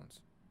Mac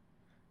Jones.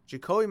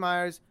 Jacoby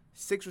Myers,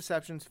 6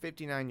 receptions,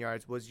 59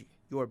 yards, was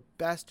your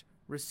best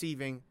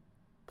receiving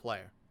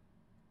player.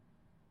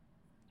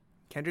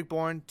 Kendrick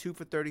Bourne, 2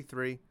 for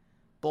 33.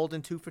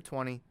 Bolden, 2 for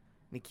 20.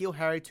 N'Keal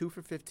Harry, 2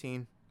 for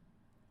 15.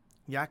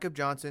 Jakob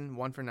Johnson,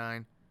 1 for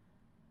 9.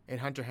 And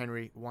Hunter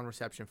Henry, 1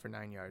 reception for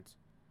 9 yards.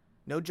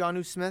 No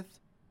Jonnu Smith.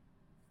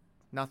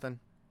 Nothing.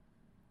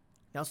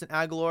 Nelson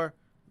Aguilar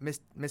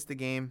missed the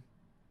game.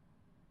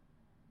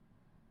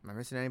 Am I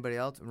missing anybody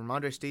else?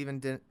 Ramondre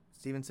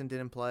Stevenson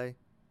didn't play.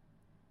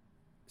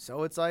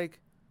 So it's like,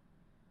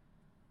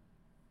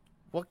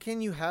 what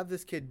can you have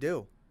this kid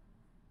do?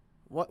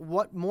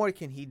 What more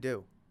can he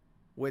do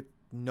with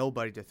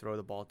nobody to throw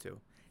the ball to?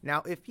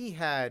 Now, if he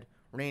had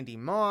Randy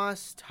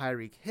Moss,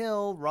 Tyreek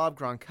Hill, Rob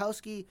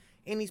Gronkowski,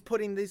 and he's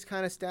putting these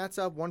kind of stats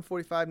up,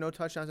 145, no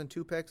touchdowns, and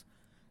 2 picks,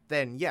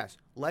 then yes,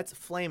 let's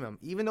flame him.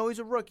 Even though he's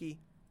a rookie,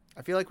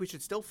 I feel like we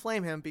should still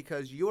flame him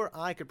because you or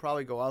I could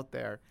probably go out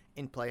there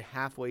and play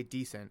halfway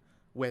decent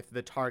with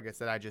the targets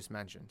that I just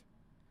mentioned.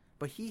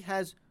 But he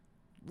has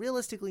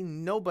realistically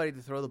nobody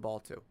to throw the ball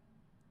to.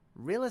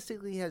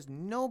 Realistically, he has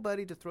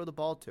nobody to throw the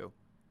ball to.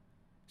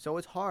 So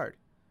it's hard.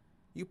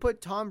 You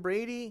put Tom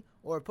Brady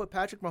or put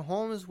Patrick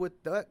Mahomes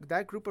with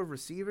that group of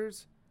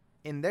receivers,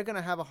 and they're going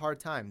to have a hard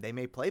time. They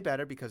may play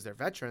better because they're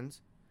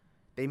veterans.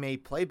 They may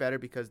play better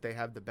because they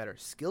have the better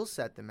skill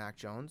set than Mac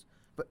Jones.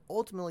 But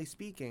ultimately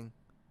speaking,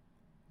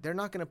 they're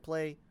not going to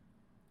play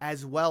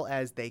as well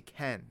as they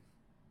can.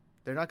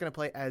 They're not going to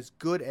play as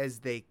good as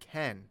they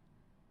can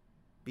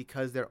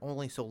because they're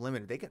only so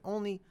limited. They can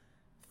only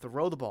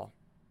throw the ball.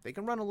 They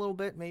can run a little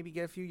bit, maybe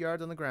get a few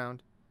yards on the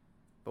ground.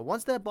 But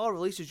once that ball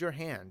releases your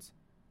hands,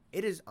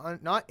 it is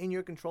not in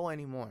your control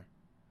anymore.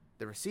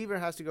 The receiver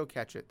has to go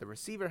catch it. The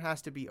receiver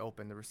has to be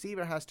open. The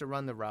receiver has to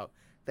run the route.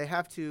 They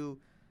have to,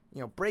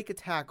 break a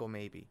tackle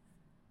maybe.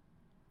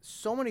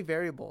 So many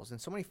variables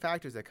and so many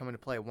factors that come into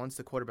play once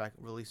the quarterback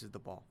releases the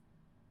ball.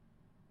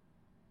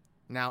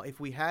 Now, if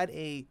we had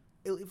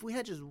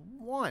just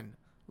one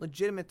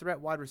legitimate threat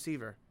wide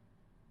receiver,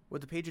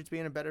 would the Patriots be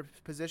in a better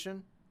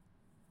position?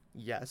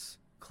 Yes,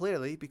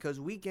 clearly, because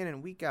week in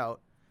and week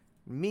out,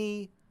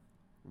 me,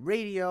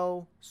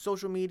 radio,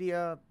 social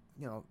media,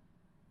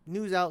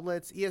 news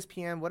outlets,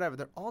 ESPN, whatever,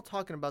 they're all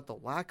talking about the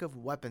lack of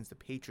weapons the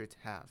Patriots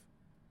have.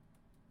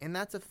 And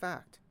that's a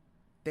fact.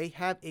 They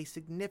have a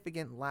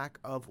significant lack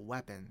of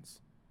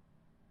weapons.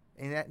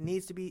 And that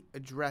needs to be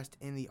addressed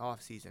in the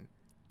offseason,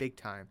 big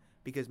time.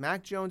 Because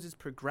Mac Jones'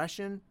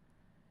 progression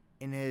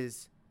and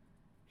his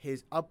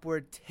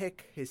upward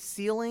tick, his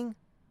ceiling,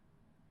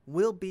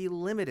 will be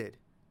limited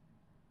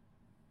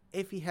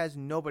if he has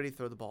nobody to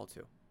throw the ball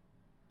to.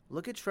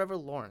 Look at Trevor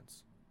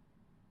Lawrence.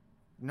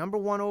 Number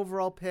 1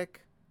 overall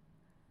pick.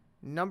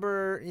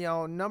 Number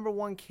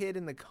 1 kid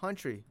in the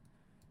country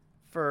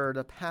for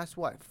the past,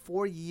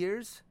 4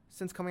 years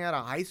since coming out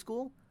of high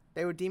school?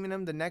 They were deeming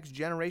him the next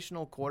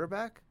generational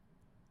quarterback.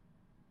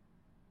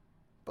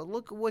 But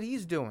look at what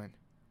he's doing.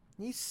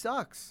 He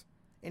sucks.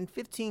 In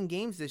 15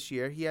 games this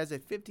year, he has a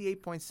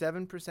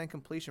 58.7%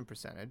 completion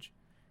percentage,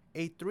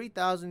 a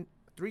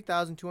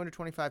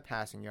 3,225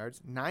 passing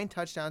yards, 9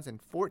 touchdowns,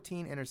 and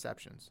 14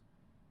 interceptions.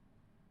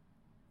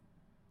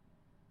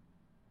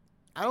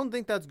 I don't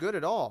think that's good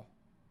at all.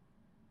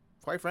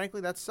 Quite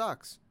frankly, that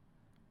sucks.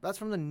 That's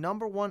from the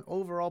number 1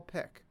 overall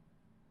pick.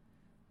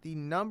 The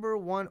number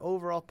 1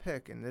 overall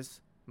pick in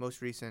this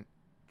most recent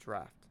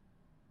draft.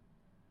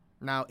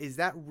 Now, is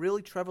that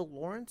really Trevor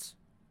Lawrence?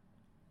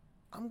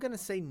 I'm going to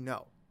say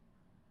no.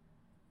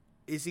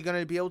 Is he going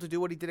to be able to do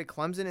what he did at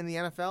Clemson in the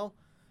NFL?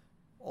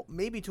 Well,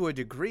 maybe to a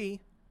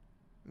degree.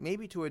 But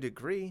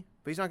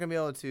he's not going to be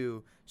able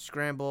to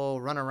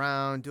scramble, run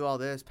around, do all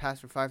this,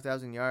 pass for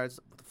 5,000 yards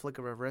with the flick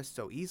of a wrist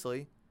so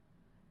easily.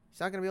 He's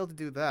not going to be able to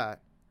do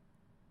that.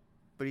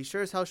 But he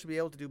sure as hell should be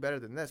able to do better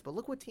than this. But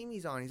look what team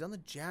he's on. He's on the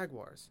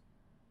Jaguars.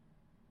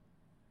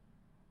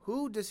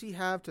 Who does he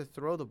have to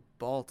throw the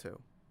ball to?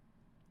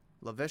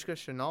 Laviska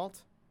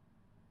Shenault?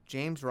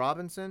 James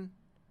Robinson?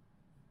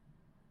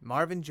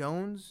 Marvin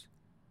Jones?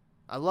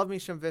 I love me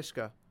some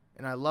Vishka,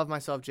 and I love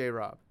myself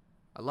J-Rob.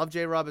 I love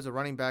J-Rob as a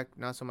running back,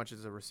 not so much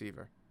as a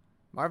receiver.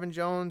 Marvin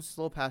Jones,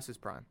 slow past his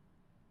prime.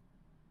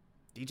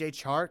 DJ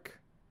Chark?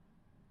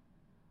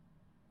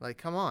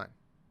 Come on.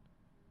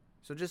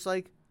 So just,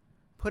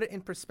 put it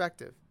in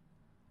perspective.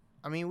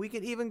 I mean, we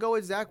could even go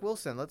with Zach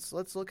Wilson. Let's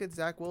look at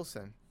Zach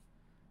Wilson.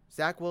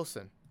 Zach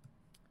Wilson.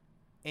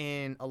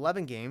 In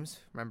 11 games,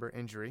 remember,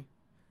 injury,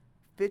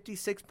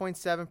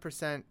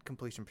 56.7%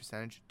 completion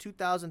percentage,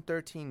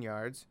 2,013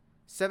 yards,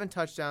 7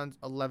 touchdowns,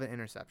 11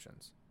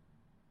 interceptions.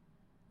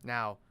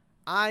 Now,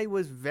 I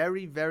was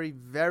very, very,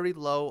 very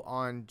low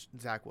on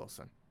Zach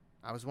Wilson.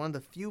 I was one of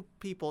the few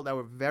people that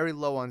were very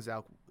low on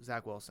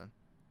Zach Wilson.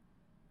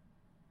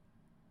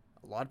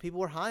 A lot of people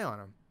were high on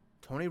him.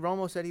 Tony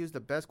Romo said he was the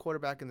best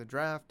quarterback in the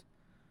draft.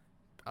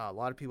 A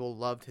lot of people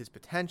loved his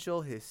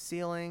potential, his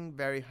ceiling,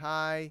 very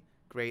high,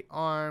 great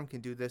arm,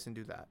 can do this and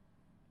do that.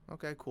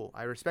 Okay, cool.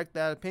 I respect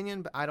that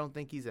opinion, but I don't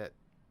think he's it.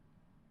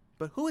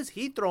 But who is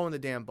he throwing the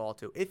damn ball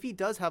to if he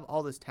does have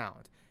all this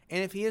talent?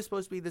 And if he is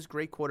supposed to be this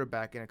great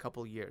quarterback in a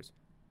couple of years?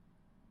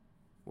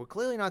 We're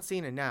clearly not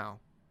seeing it now.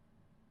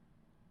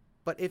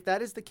 But if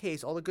that is the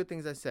case, all the good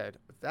things I said,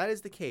 if that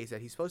is the case,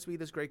 that he's supposed to be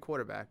this great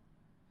quarterback,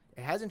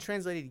 it hasn't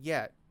translated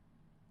yet.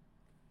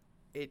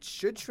 It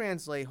should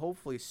translate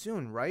hopefully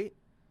soon, right?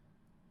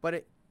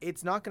 But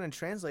it's not going to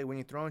translate when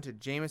you throw into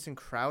Jamison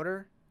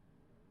Crowder.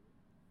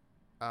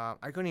 I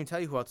couldn't even tell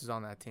you who else is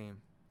on that team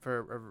for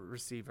a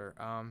receiver.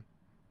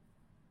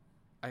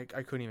 I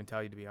couldn't even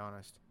tell you, to be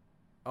honest.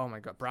 Oh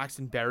my God,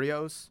 Braxton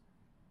Berrios,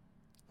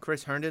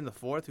 Chris Herndon the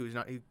fourth, he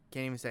can't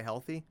even stay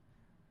healthy.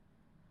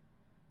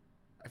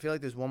 I feel like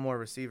there's one more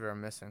receiver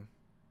I'm missing.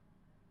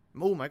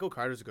 Oh, Michael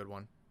Carter's a good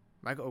one.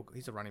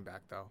 He's a running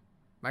back though.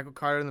 Michael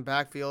Carter in the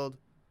backfield,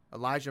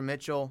 Elijah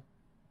Mitchell.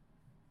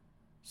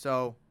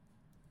 So,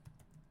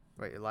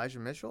 wait, Elijah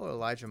Mitchell or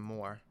Elijah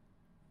Moore?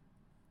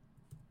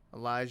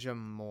 Elijah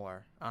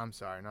Moore. I'm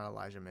sorry, not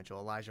Elijah Mitchell.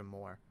 Elijah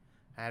Moore.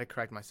 I had to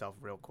correct myself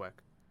real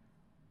quick.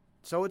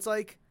 So it's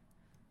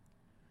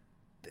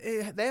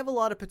they have a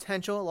lot of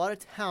potential, a lot of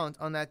talent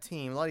on that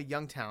team, a lot of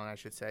young talent, I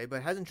should say, but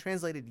it hasn't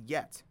translated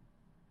yet.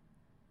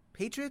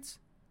 Patriots,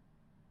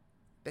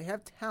 they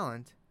have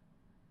talent,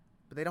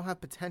 but they don't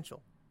have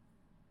potential.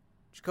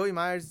 Jacoby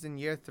Myers is in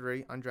year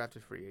 3,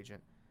 undrafted free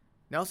agent.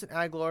 Nelson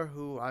Aguilar,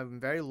 who I'm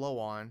very low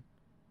on,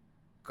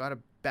 got a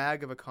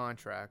bag of a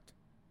contract.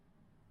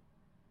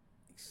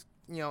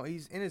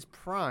 He's in his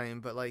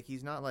prime, but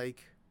he's not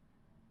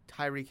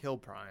Tyreek Hill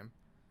prime.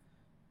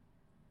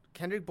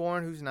 Kendrick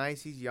Bourne, who's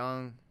nice, he's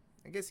young.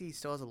 I guess he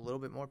still has a little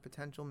bit more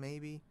potential,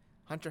 maybe.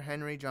 Hunter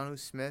Henry, Jonnu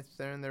Smith,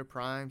 they're in their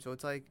prime, so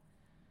it's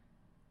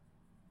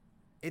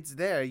it's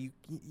there. You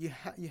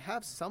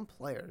have some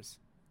players,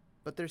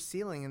 but their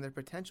ceiling and their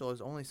potential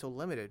is only so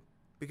limited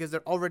because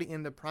they're already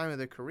in the prime of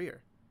their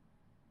career.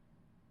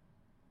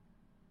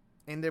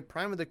 And their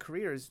prime of their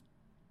career is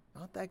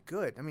not that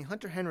good. I mean,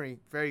 Hunter Henry,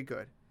 very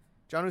good.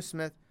 Jonnu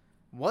Smith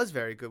was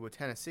very good with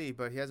Tennessee,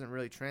 but he hasn't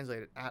really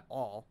translated at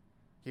all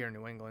here in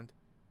New England.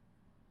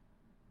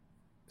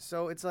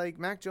 So it's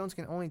Mac Jones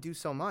can only do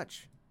so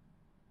much.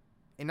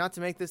 And not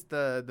to make this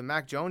the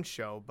Mac Jones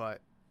show,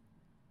 but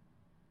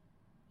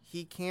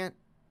he can't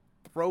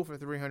throw for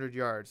 300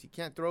 yards. He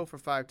can't throw for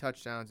 5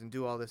 touchdowns and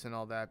do all this and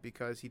all that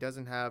because he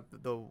doesn't have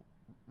the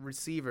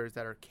receivers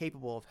that are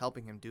capable of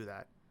helping him do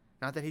that.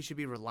 Not that he should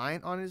be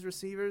reliant on his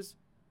receivers,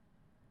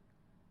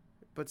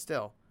 but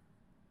still.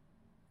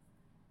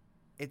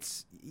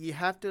 You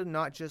have to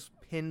not just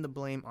pin the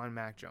blame on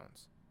Mac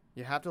Jones.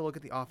 You have to look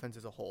at the offense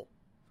as a whole.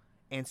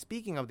 And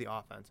speaking of the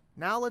offense,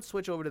 now let's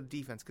switch over to the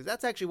defense, because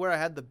that's actually where I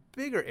had the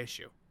bigger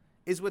issue,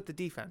 is with the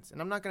defense.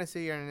 And I'm not going to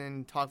sit here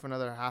and talk for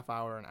another half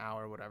hour, an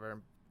hour,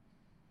 whatever.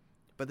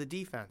 But the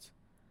defense,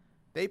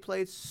 they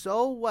played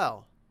so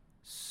well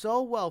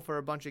for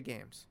a bunch of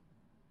games.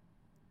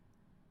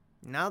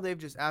 Now they've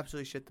just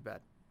absolutely shit the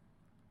bed.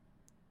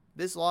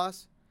 This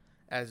loss,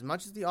 as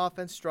much as the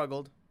offense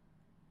struggled,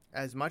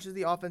 as much as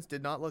the offense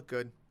did not look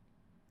good,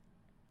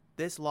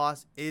 this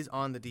loss is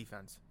on the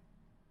defense.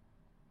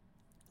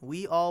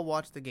 We all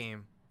watched the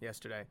game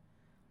yesterday.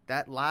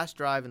 That last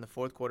drive in the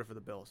fourth quarter for the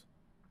Bills.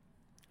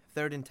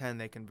 3rd and 10,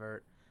 they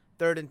convert.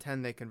 3rd and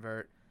 10, they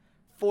convert.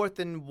 4th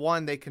and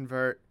 1, they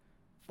convert.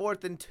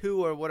 4th and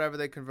 2 or whatever,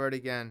 they convert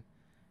again.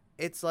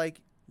 It's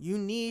you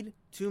need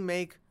to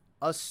make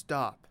a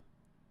stop.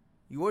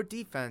 Your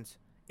defense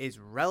is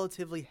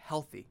relatively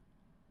healthy.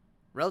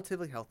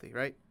 Relatively healthy,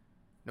 right?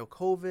 No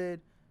COVID,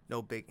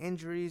 no big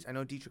injuries. I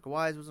know Dietrich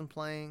Wise wasn't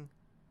playing.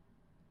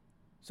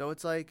 So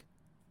it's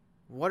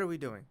what are we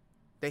doing?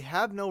 They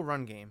have no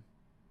run game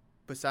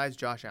besides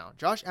Josh Allen.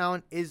 Josh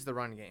Allen is the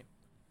run game.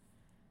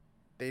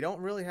 They don't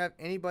really have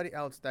anybody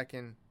else that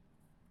can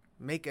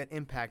make an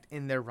impact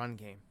in their run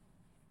game.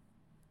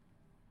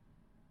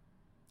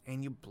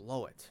 And you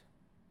blow it.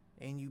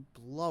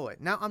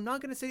 Now, I'm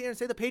not going to sit here and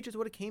say the Patriots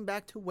would have came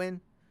back to win.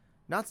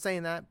 Not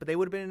saying that, but they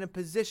would have been in a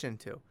position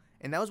to.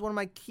 And that was one of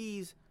my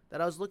keys that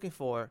I was looking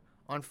for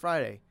on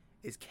Friday,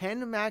 is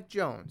can Mac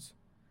Jones,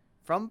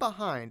 from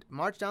behind,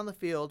 march down the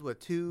field with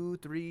 2,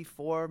 3,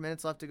 4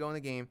 minutes left to go in the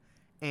game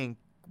and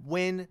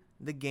win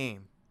the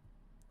game.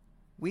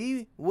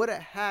 We would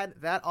have had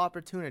that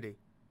opportunity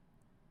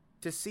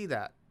to see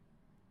that.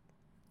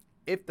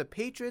 If the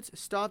Patriots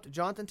stopped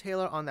Jonathan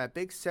Taylor on that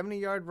big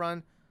 70-yard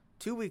run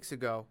 2 weeks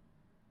ago,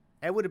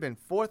 it would have been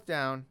 4th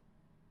down,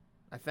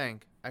 I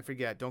think. I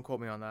forget. Don't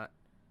quote me on that.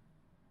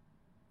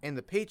 And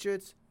the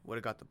Patriots would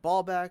have got the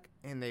ball back,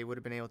 and they would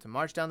have been able to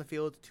march down the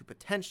field to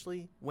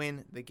potentially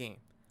win the game.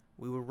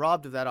 We were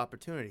robbed of that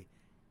opportunity.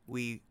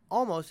 We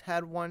almost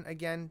had one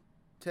again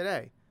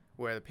today,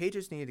 where the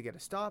Patriots needed to get a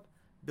stop.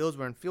 Bills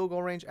were in field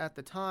goal range at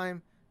the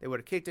time. They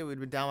would have kicked it. We'd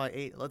been down by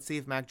 8. Let's see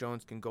if Mac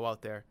Jones can go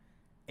out there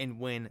and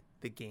win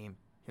the game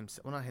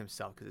himself. Well, not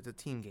himself, because it's a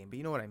team game, but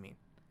you know what I mean.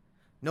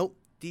 Nope.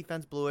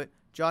 Defense blew it.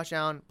 Josh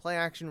Allen, play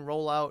action,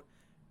 rollout.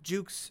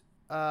 Jukes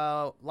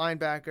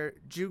linebacker.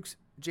 Jukes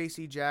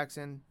J.C.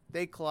 Jackson.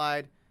 They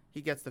collide.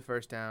 He gets the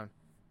first down,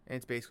 and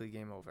it's basically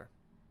game over.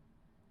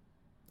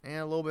 And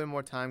a little bit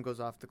more time goes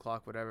off the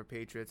clock, whatever.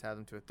 Patriots have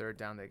them to a 3rd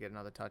down. They get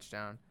another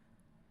touchdown.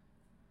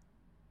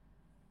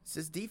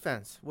 This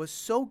defense was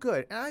so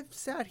good. And I've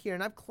sat here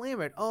and I've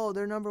clamored,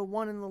 they're number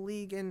 1 in the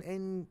league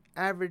in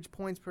average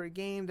points per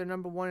game. They're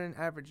number 1 in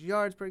average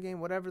yards per game,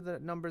 whatever the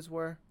numbers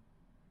were.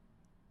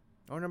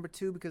 Or number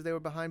 2 because they were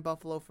behind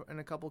Buffalo in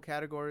a couple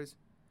categories.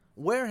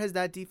 Where has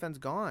that defense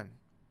gone?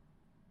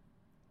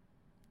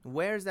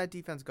 Where's that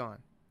defense gone?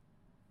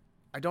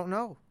 I don't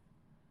know.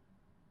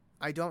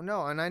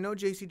 And I know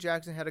J.C.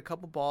 Jackson had a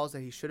couple balls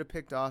that he should have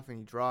picked off and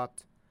he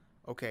dropped.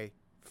 Okay,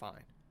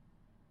 fine.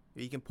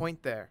 You can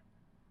point there.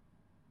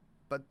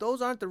 But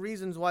those aren't the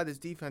reasons why this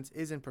defense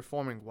isn't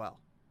performing well.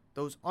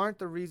 Those aren't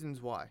the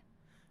reasons why.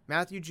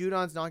 Matthew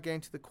Judon's not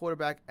getting to the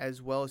quarterback as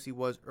well as he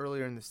was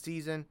earlier in the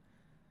season.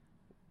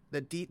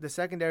 The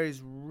secondary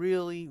is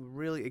really,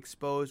 really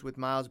exposed with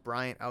Miles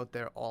Bryant out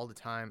there all the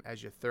time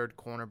as your 3rd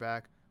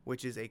cornerback,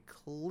 which is a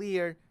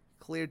clear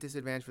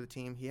disadvantage for the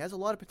team. He has a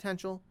lot of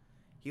potential.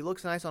 He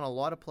looks nice on a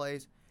lot of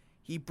plays.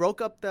 He broke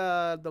up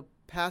the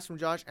pass from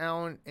Josh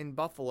Allen in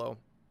Buffalo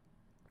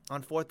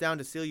on 4th down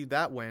to seal you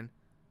that win.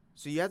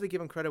 So you have to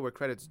give him credit where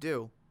credit's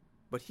due.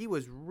 But he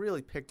was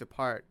really picked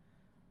apart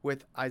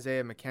with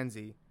Isaiah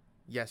McKenzie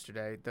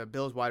yesterday. The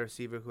Bills wide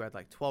receiver who had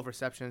like 12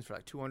 receptions for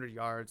like 200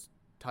 yards,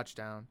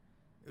 touchdown.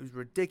 It was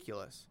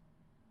ridiculous.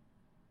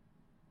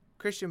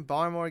 Christian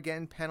Barmore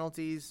getting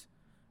penalties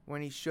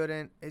when he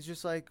shouldn't. It's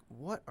just like,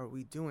 what are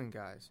we doing,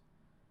 guys?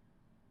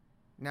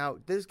 Now,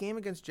 this game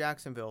against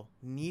Jacksonville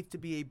needs to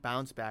be a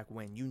bounce-back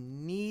win. You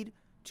need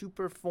to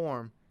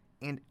perform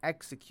and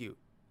execute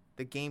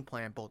the game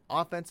plan, both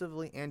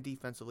offensively and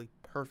defensively,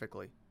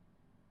 perfectly.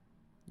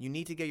 You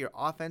need to get your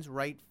offense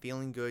right,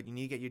 feeling good. You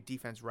need to get your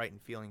defense right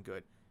and feeling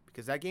good.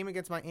 Because that game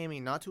against Miami,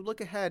 not to look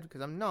ahead,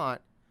 because I'm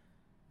not,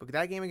 but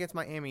that game against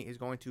Miami is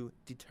going to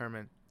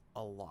determine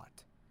a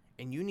lot.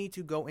 And you need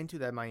to go into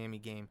that Miami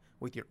game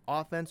with your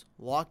offense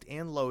locked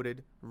and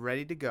loaded,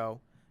 ready to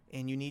go,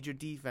 and you need your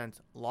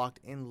defense locked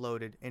and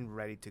loaded and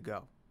ready to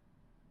go.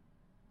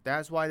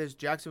 That's why this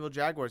Jacksonville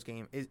Jaguars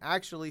game is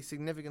actually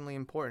significantly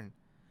important.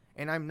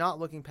 And I'm not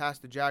looking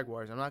past the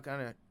Jaguars. I'm not going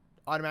to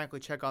automatically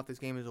check off this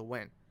game as a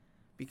win.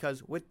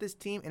 Because with this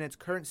team in its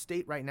current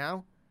state right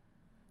now,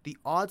 the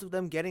odds of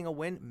them getting a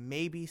win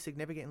may be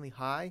significantly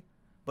high,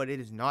 but it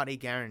is not a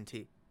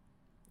guarantee.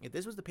 If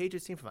this was the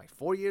Patriots team from like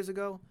 4 years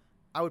ago,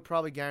 I would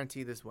probably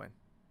guarantee this win.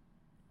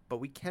 But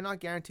we cannot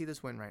guarantee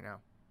this win right now.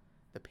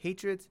 The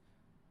Patriots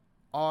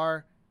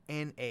are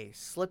in a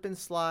slip and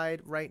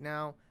slide right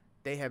now.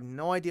 They have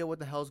no idea what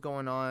the hell's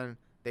going on.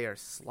 They are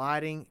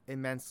sliding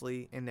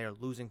immensely, and they're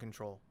losing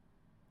control.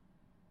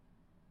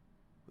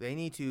 They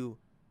need to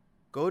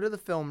go to the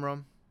film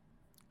room,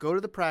 go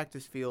to the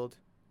practice field,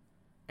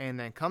 and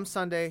then come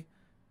Sunday,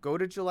 go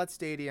to Gillette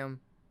Stadium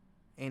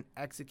and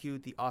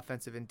execute the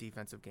offensive and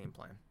defensive game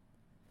plan.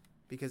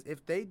 Because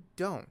if they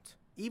don't,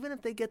 even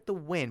if they get the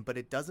win, but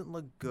it doesn't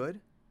look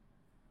good,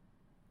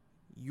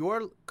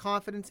 your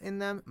confidence in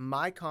them,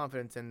 my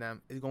confidence in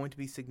them, is going to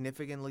be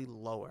significantly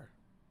lower.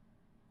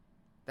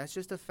 That's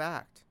just a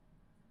fact.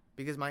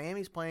 Because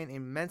Miami's playing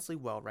immensely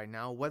well right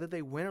now. Whether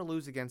they win or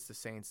lose against the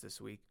Saints this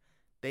week,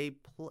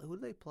 who do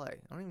they play?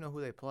 I don't even know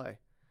who they play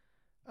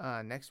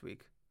next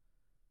week.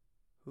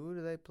 Who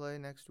do they play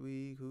next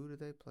week?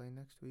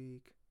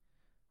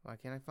 Why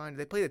can't I find it?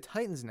 They play the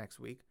Titans next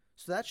week,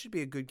 so that should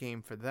be a good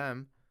game for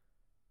them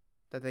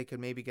that they could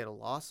maybe get a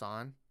loss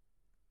on.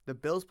 The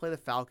Bills play the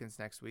Falcons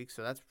next week,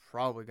 so that's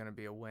probably going to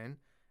be a win.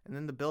 And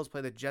then the Bills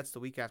play the Jets the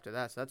week after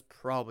that, so that's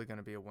probably going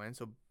to be a win.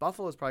 So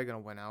Buffalo's probably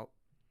going to win out.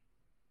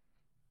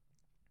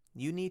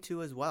 You need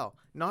to as well.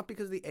 Not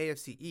because of the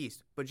AFC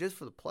East, but just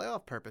for the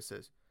playoff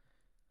purposes.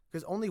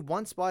 Because only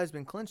one spot has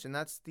been clinched, and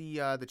that's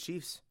the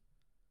Chiefs.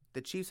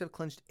 The Chiefs have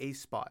clinched a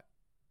spot.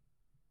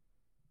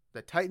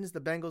 The Titans, the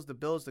Bengals, the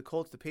Bills, the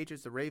Colts, the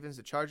Patriots, the Ravens,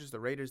 the Chargers, the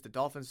Raiders, the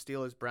Dolphins,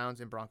 Steelers, Browns,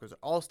 and Broncos are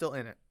all still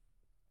in it.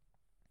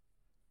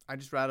 I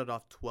just rattled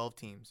off 12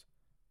 teams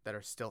that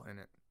are still in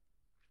it.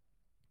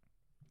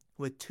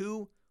 With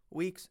 2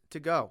 weeks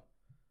to go.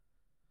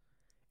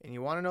 And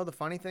you want to know the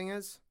funny thing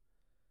is?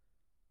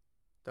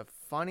 The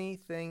funny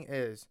thing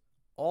is,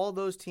 all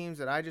those teams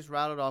that I just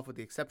rattled off, with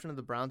the exception of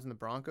the Browns and the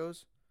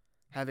Broncos,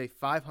 have a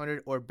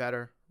 500 or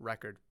better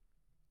record.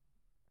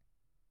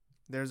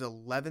 There's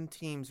 11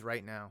 teams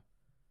right now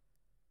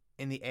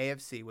in the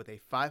AFC with a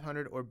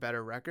 500 or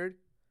better record,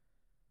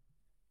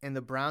 and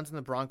the Browns and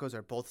the Broncos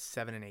are both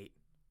 7-8.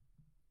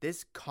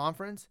 This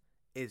conference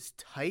is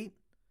tight.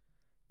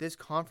 This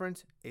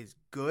conference is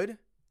good,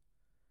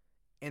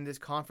 and this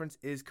conference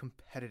is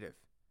competitive.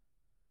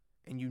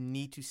 And you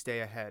need to stay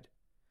ahead.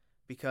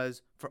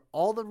 Because for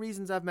all the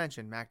reasons I've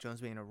mentioned, Mac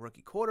Jones being a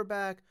rookie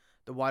quarterback,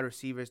 the wide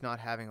receivers not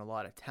having a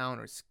lot of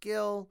talent or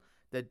skill,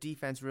 the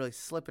defense really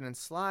slipping and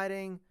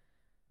sliding,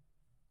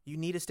 you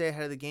need to stay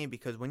ahead of the game,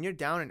 because when you're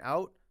down and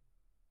out,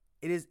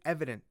 it is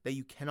evident that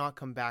you cannot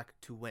come back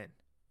to win.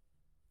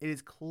 It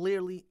is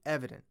clearly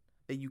evident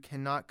that you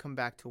cannot come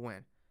back to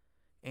win.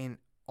 And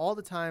all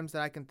the times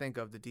that I can think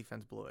of, the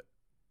defense blew it.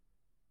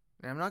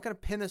 And I'm not going to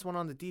pin this one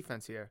on the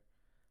defense here,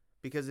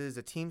 because it is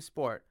a team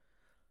sport.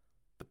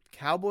 The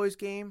Cowboys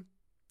game,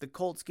 the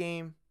Colts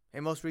game,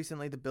 and most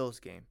recently the Bills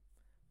game.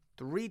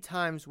 3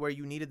 times where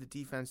you needed the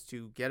defense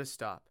to get a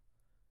stop,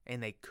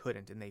 and they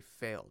couldn't, and they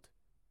failed.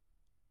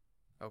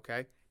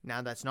 Okay?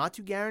 Now, that's not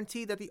to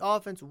guarantee that the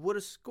offense would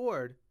have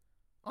scored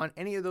on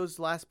any of those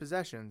last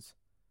possessions,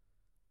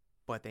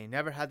 but they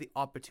never had the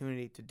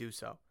opportunity to do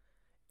so.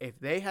 If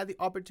they had the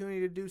opportunity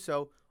to do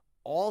so,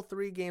 all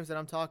 3 games that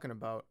I'm talking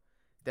about,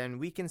 then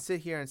we can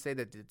sit here and say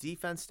that the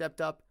defense stepped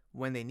up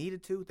when they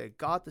needed to. They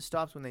got the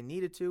stops when they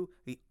needed to.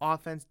 The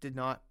offense did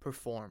not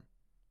perform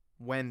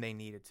when they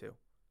needed to.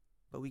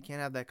 But we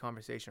can't have that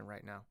conversation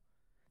right now.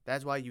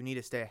 That's why you need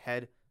to stay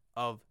ahead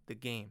of the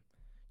game.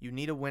 You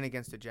need a win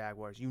against the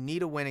Jaguars. You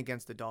need a win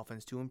against the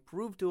Dolphins to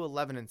improve to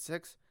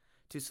 11-6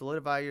 to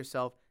solidify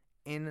yourself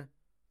in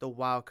the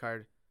wild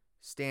card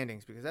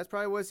standings, because that's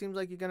probably what it seems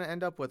like you're going to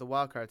end up with, a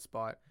wild card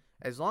spot.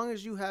 As long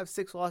as you have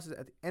 6 losses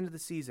at the end of the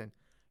season,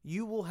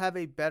 you will have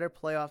a better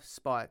playoff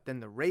spot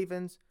than the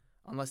Ravens,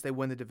 unless they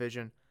win the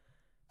division,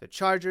 the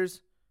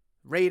Chargers,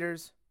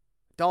 Raiders,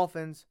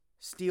 Dolphins,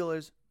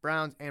 Steelers,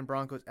 Browns, and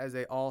Broncos, as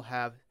they all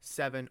have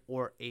 7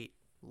 or 8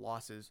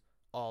 losses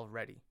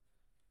already.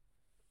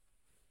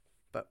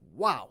 But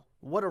wow,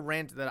 what a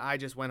rant that I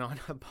just went on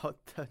about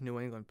the New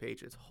England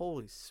Patriots.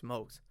 Holy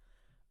smokes.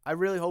 I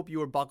really hope you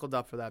were buckled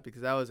up for that,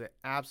 because that was an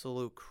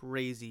absolute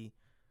crazy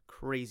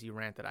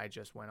rant that I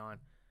just went on.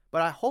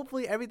 But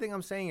hopefully everything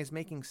I'm saying is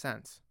making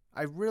sense.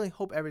 I really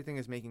hope everything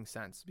is making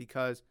sense,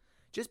 because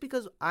just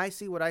because I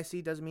see what I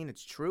see doesn't mean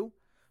it's true.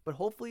 But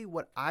hopefully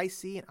what I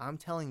see and I'm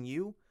telling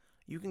you,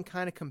 you can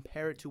kind of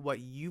compare it to what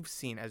you've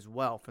seen as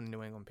well from the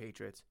New England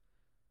Patriots.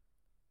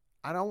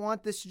 I don't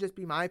want this to just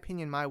be my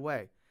opinion my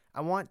way.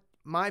 I want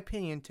my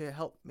opinion to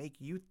help make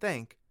you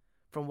think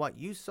from what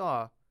you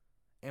saw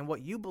and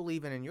what you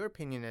believe in your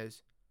opinion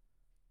is,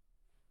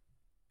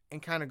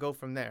 and kind of go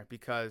from there,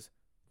 because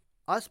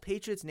us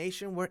Patriots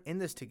Nation, we're in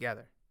this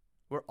together.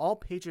 We're all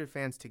Patriot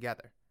fans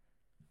together.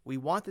 We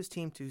want this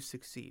team to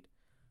succeed.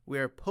 We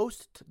are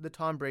post the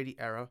Tom Brady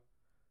era.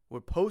 We're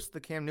post the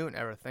Cam Newton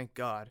era, thank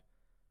God.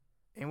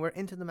 And we're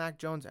into the Mac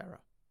Jones era.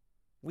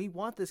 We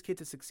want this kid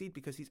to succeed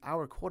because he's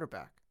our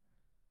quarterback.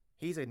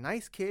 He's a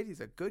nice kid.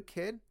 He's a good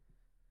kid.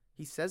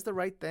 He says the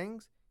right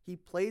things. He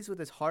plays with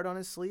his heart on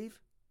his sleeve.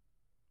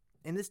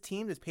 And this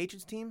team, this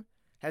Patriots team,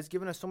 has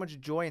given us so much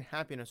joy and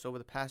happiness over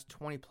the past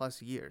 20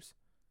 plus years.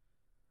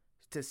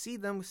 To see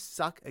them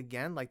suck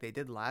again like they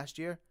did last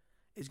year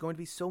is going to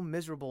be so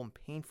miserable and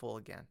painful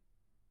again.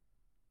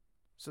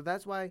 So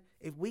that's why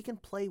if we can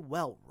play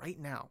well right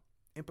now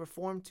and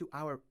perform to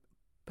our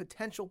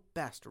potential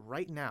best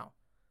right now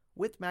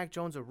with Mac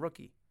Jones a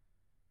rookie,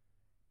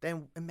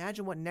 then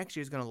imagine what next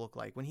year is going to look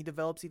like when he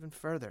develops even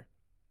further.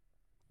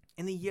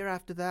 In the year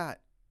after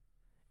that,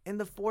 in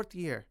the fourth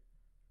year.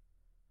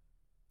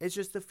 It's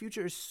just the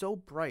future is so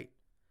bright.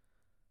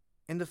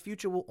 And the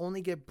future will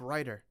only get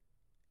brighter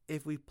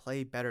if we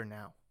play better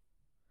now.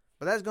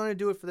 But that's going to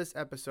do it for this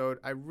episode.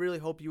 I really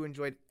hope you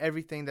enjoyed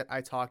everything that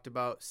I talked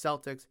about.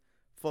 Celtics,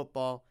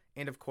 football,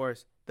 and of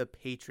course, the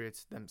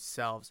Patriots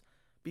themselves.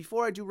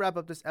 Before I do wrap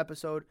up this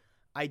episode,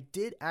 I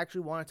did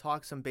actually want to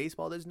talk some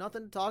baseball. There's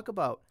nothing to talk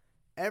about.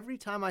 Every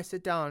time I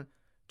sit down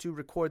to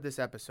record this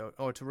episode,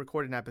 or to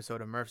record an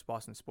episode of Murph's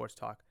Boston Sports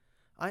Talk,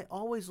 I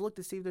always look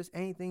to see if there's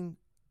anything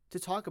to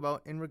talk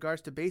about in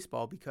regards to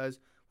baseball, because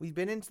we've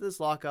been into this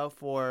lockout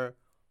for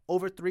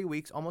over 3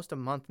 weeks, almost a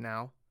month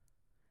now,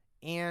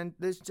 and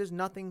there's just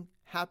nothing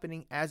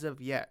happening as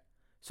of yet.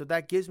 So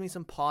that gives me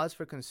some pause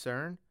for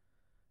concern,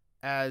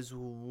 as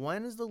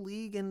when is the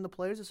league and the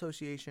Players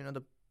Association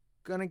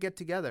going to get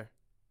together?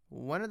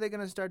 When are they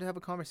going to start to have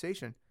a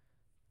conversation?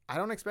 I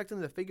don't expect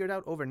them to figure it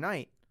out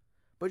overnight,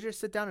 but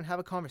just sit down and have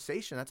a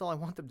conversation. That's all I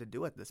want them to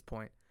do at this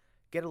point.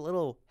 Get a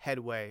little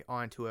headway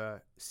onto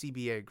a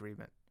CBA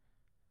agreement.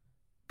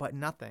 But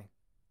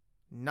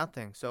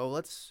nothing. So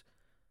let's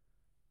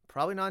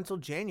probably not until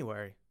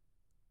January.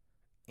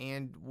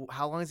 And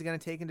how long is it going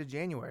to take into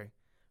January?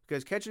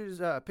 Because pitchers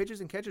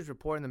and catchers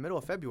report in the middle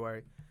of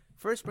February.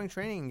 First spring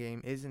training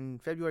game is in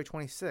February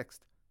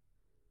 26th.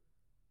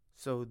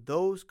 So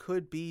those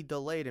could be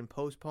delayed and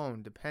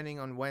postponed depending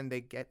on when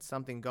they get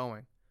something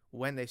going,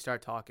 when they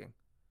start talking.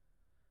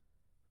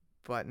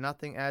 But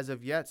nothing as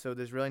of yet, so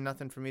there's really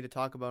nothing for me to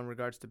talk about in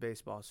regards to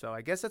baseball. So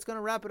I guess that's going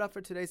to wrap it up for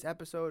today's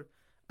episode.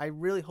 I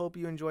really hope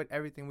you enjoyed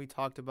everything we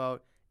talked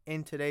about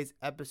in today's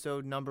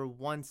episode number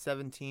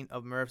 117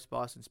 of Murph's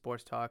Boston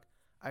Sports Talk.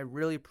 I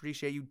really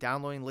appreciate you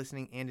downloading,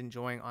 listening, and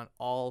enjoying on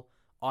all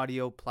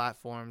audio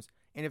platforms.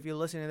 And if you're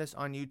listening to this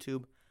on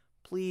YouTube,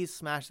 please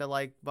smash that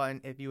like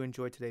button if you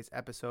enjoyed today's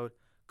episode.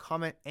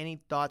 Comment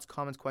any thoughts,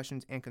 comments,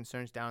 questions, and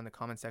concerns down in the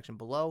comment section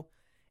below.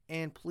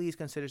 And please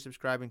consider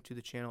subscribing to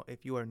the channel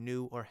if you are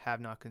new or have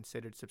not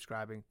considered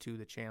subscribing to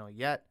the channel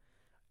yet.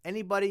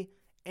 Anybody,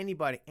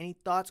 any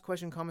thoughts,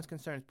 questions, comments,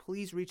 concerns,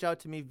 please reach out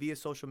to me via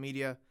social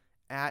media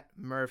at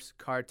Murph's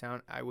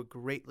Cardtown. I would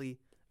greatly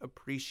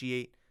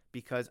appreciate,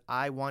 because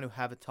I want to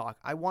have a talk.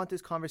 I want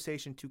this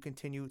conversation to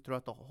continue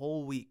throughout the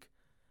whole week.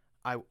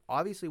 I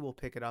obviously will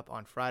pick it up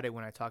on Friday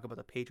when I talk about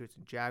the Patriots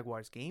and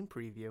Jaguars game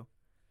preview.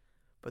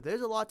 But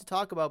there's a lot to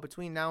talk about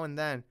between now and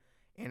then,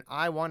 and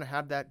I want to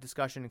have that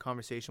discussion and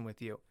conversation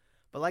with you.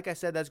 But like I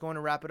said, that's going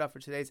to wrap it up for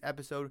today's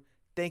episode.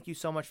 Thank you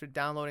so much for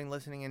downloading,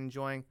 listening, and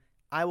enjoying.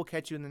 I will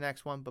catch you in the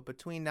next one. But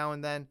between now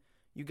and then,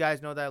 you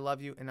guys know that I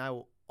love you, and I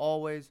will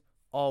always,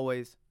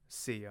 always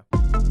see you.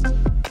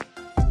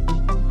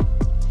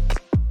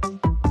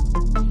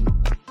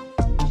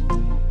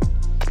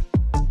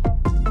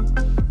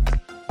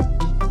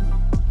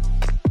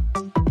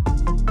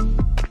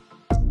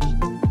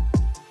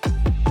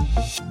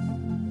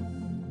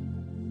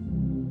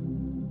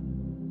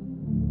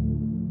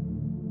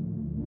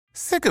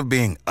 Sick of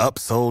being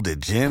upsold at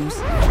gyms?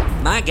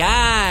 My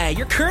guy,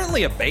 you're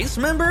currently a base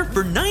member?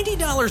 For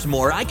 $90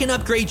 more, I can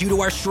upgrade you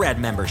to our Shred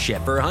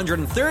membership. For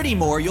 $130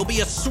 more, you'll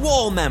be a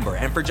Swole member.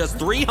 And for just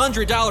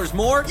 $300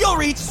 more, you'll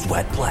reach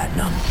Sweat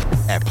Platinum.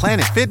 At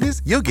Planet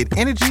Fitness, you'll get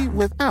energy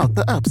without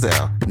the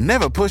upsell.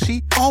 Never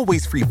pushy,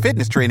 always free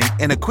fitness training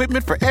and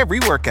equipment for every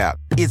workout.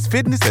 It's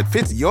fitness that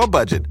fits your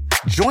budget.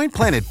 Join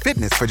Planet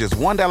Fitness for just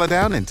 $1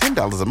 down and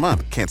 $10 a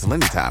month. Cancel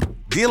anytime.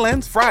 Deal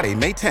ends Friday,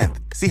 May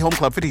 10th. See Home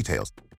Club for details.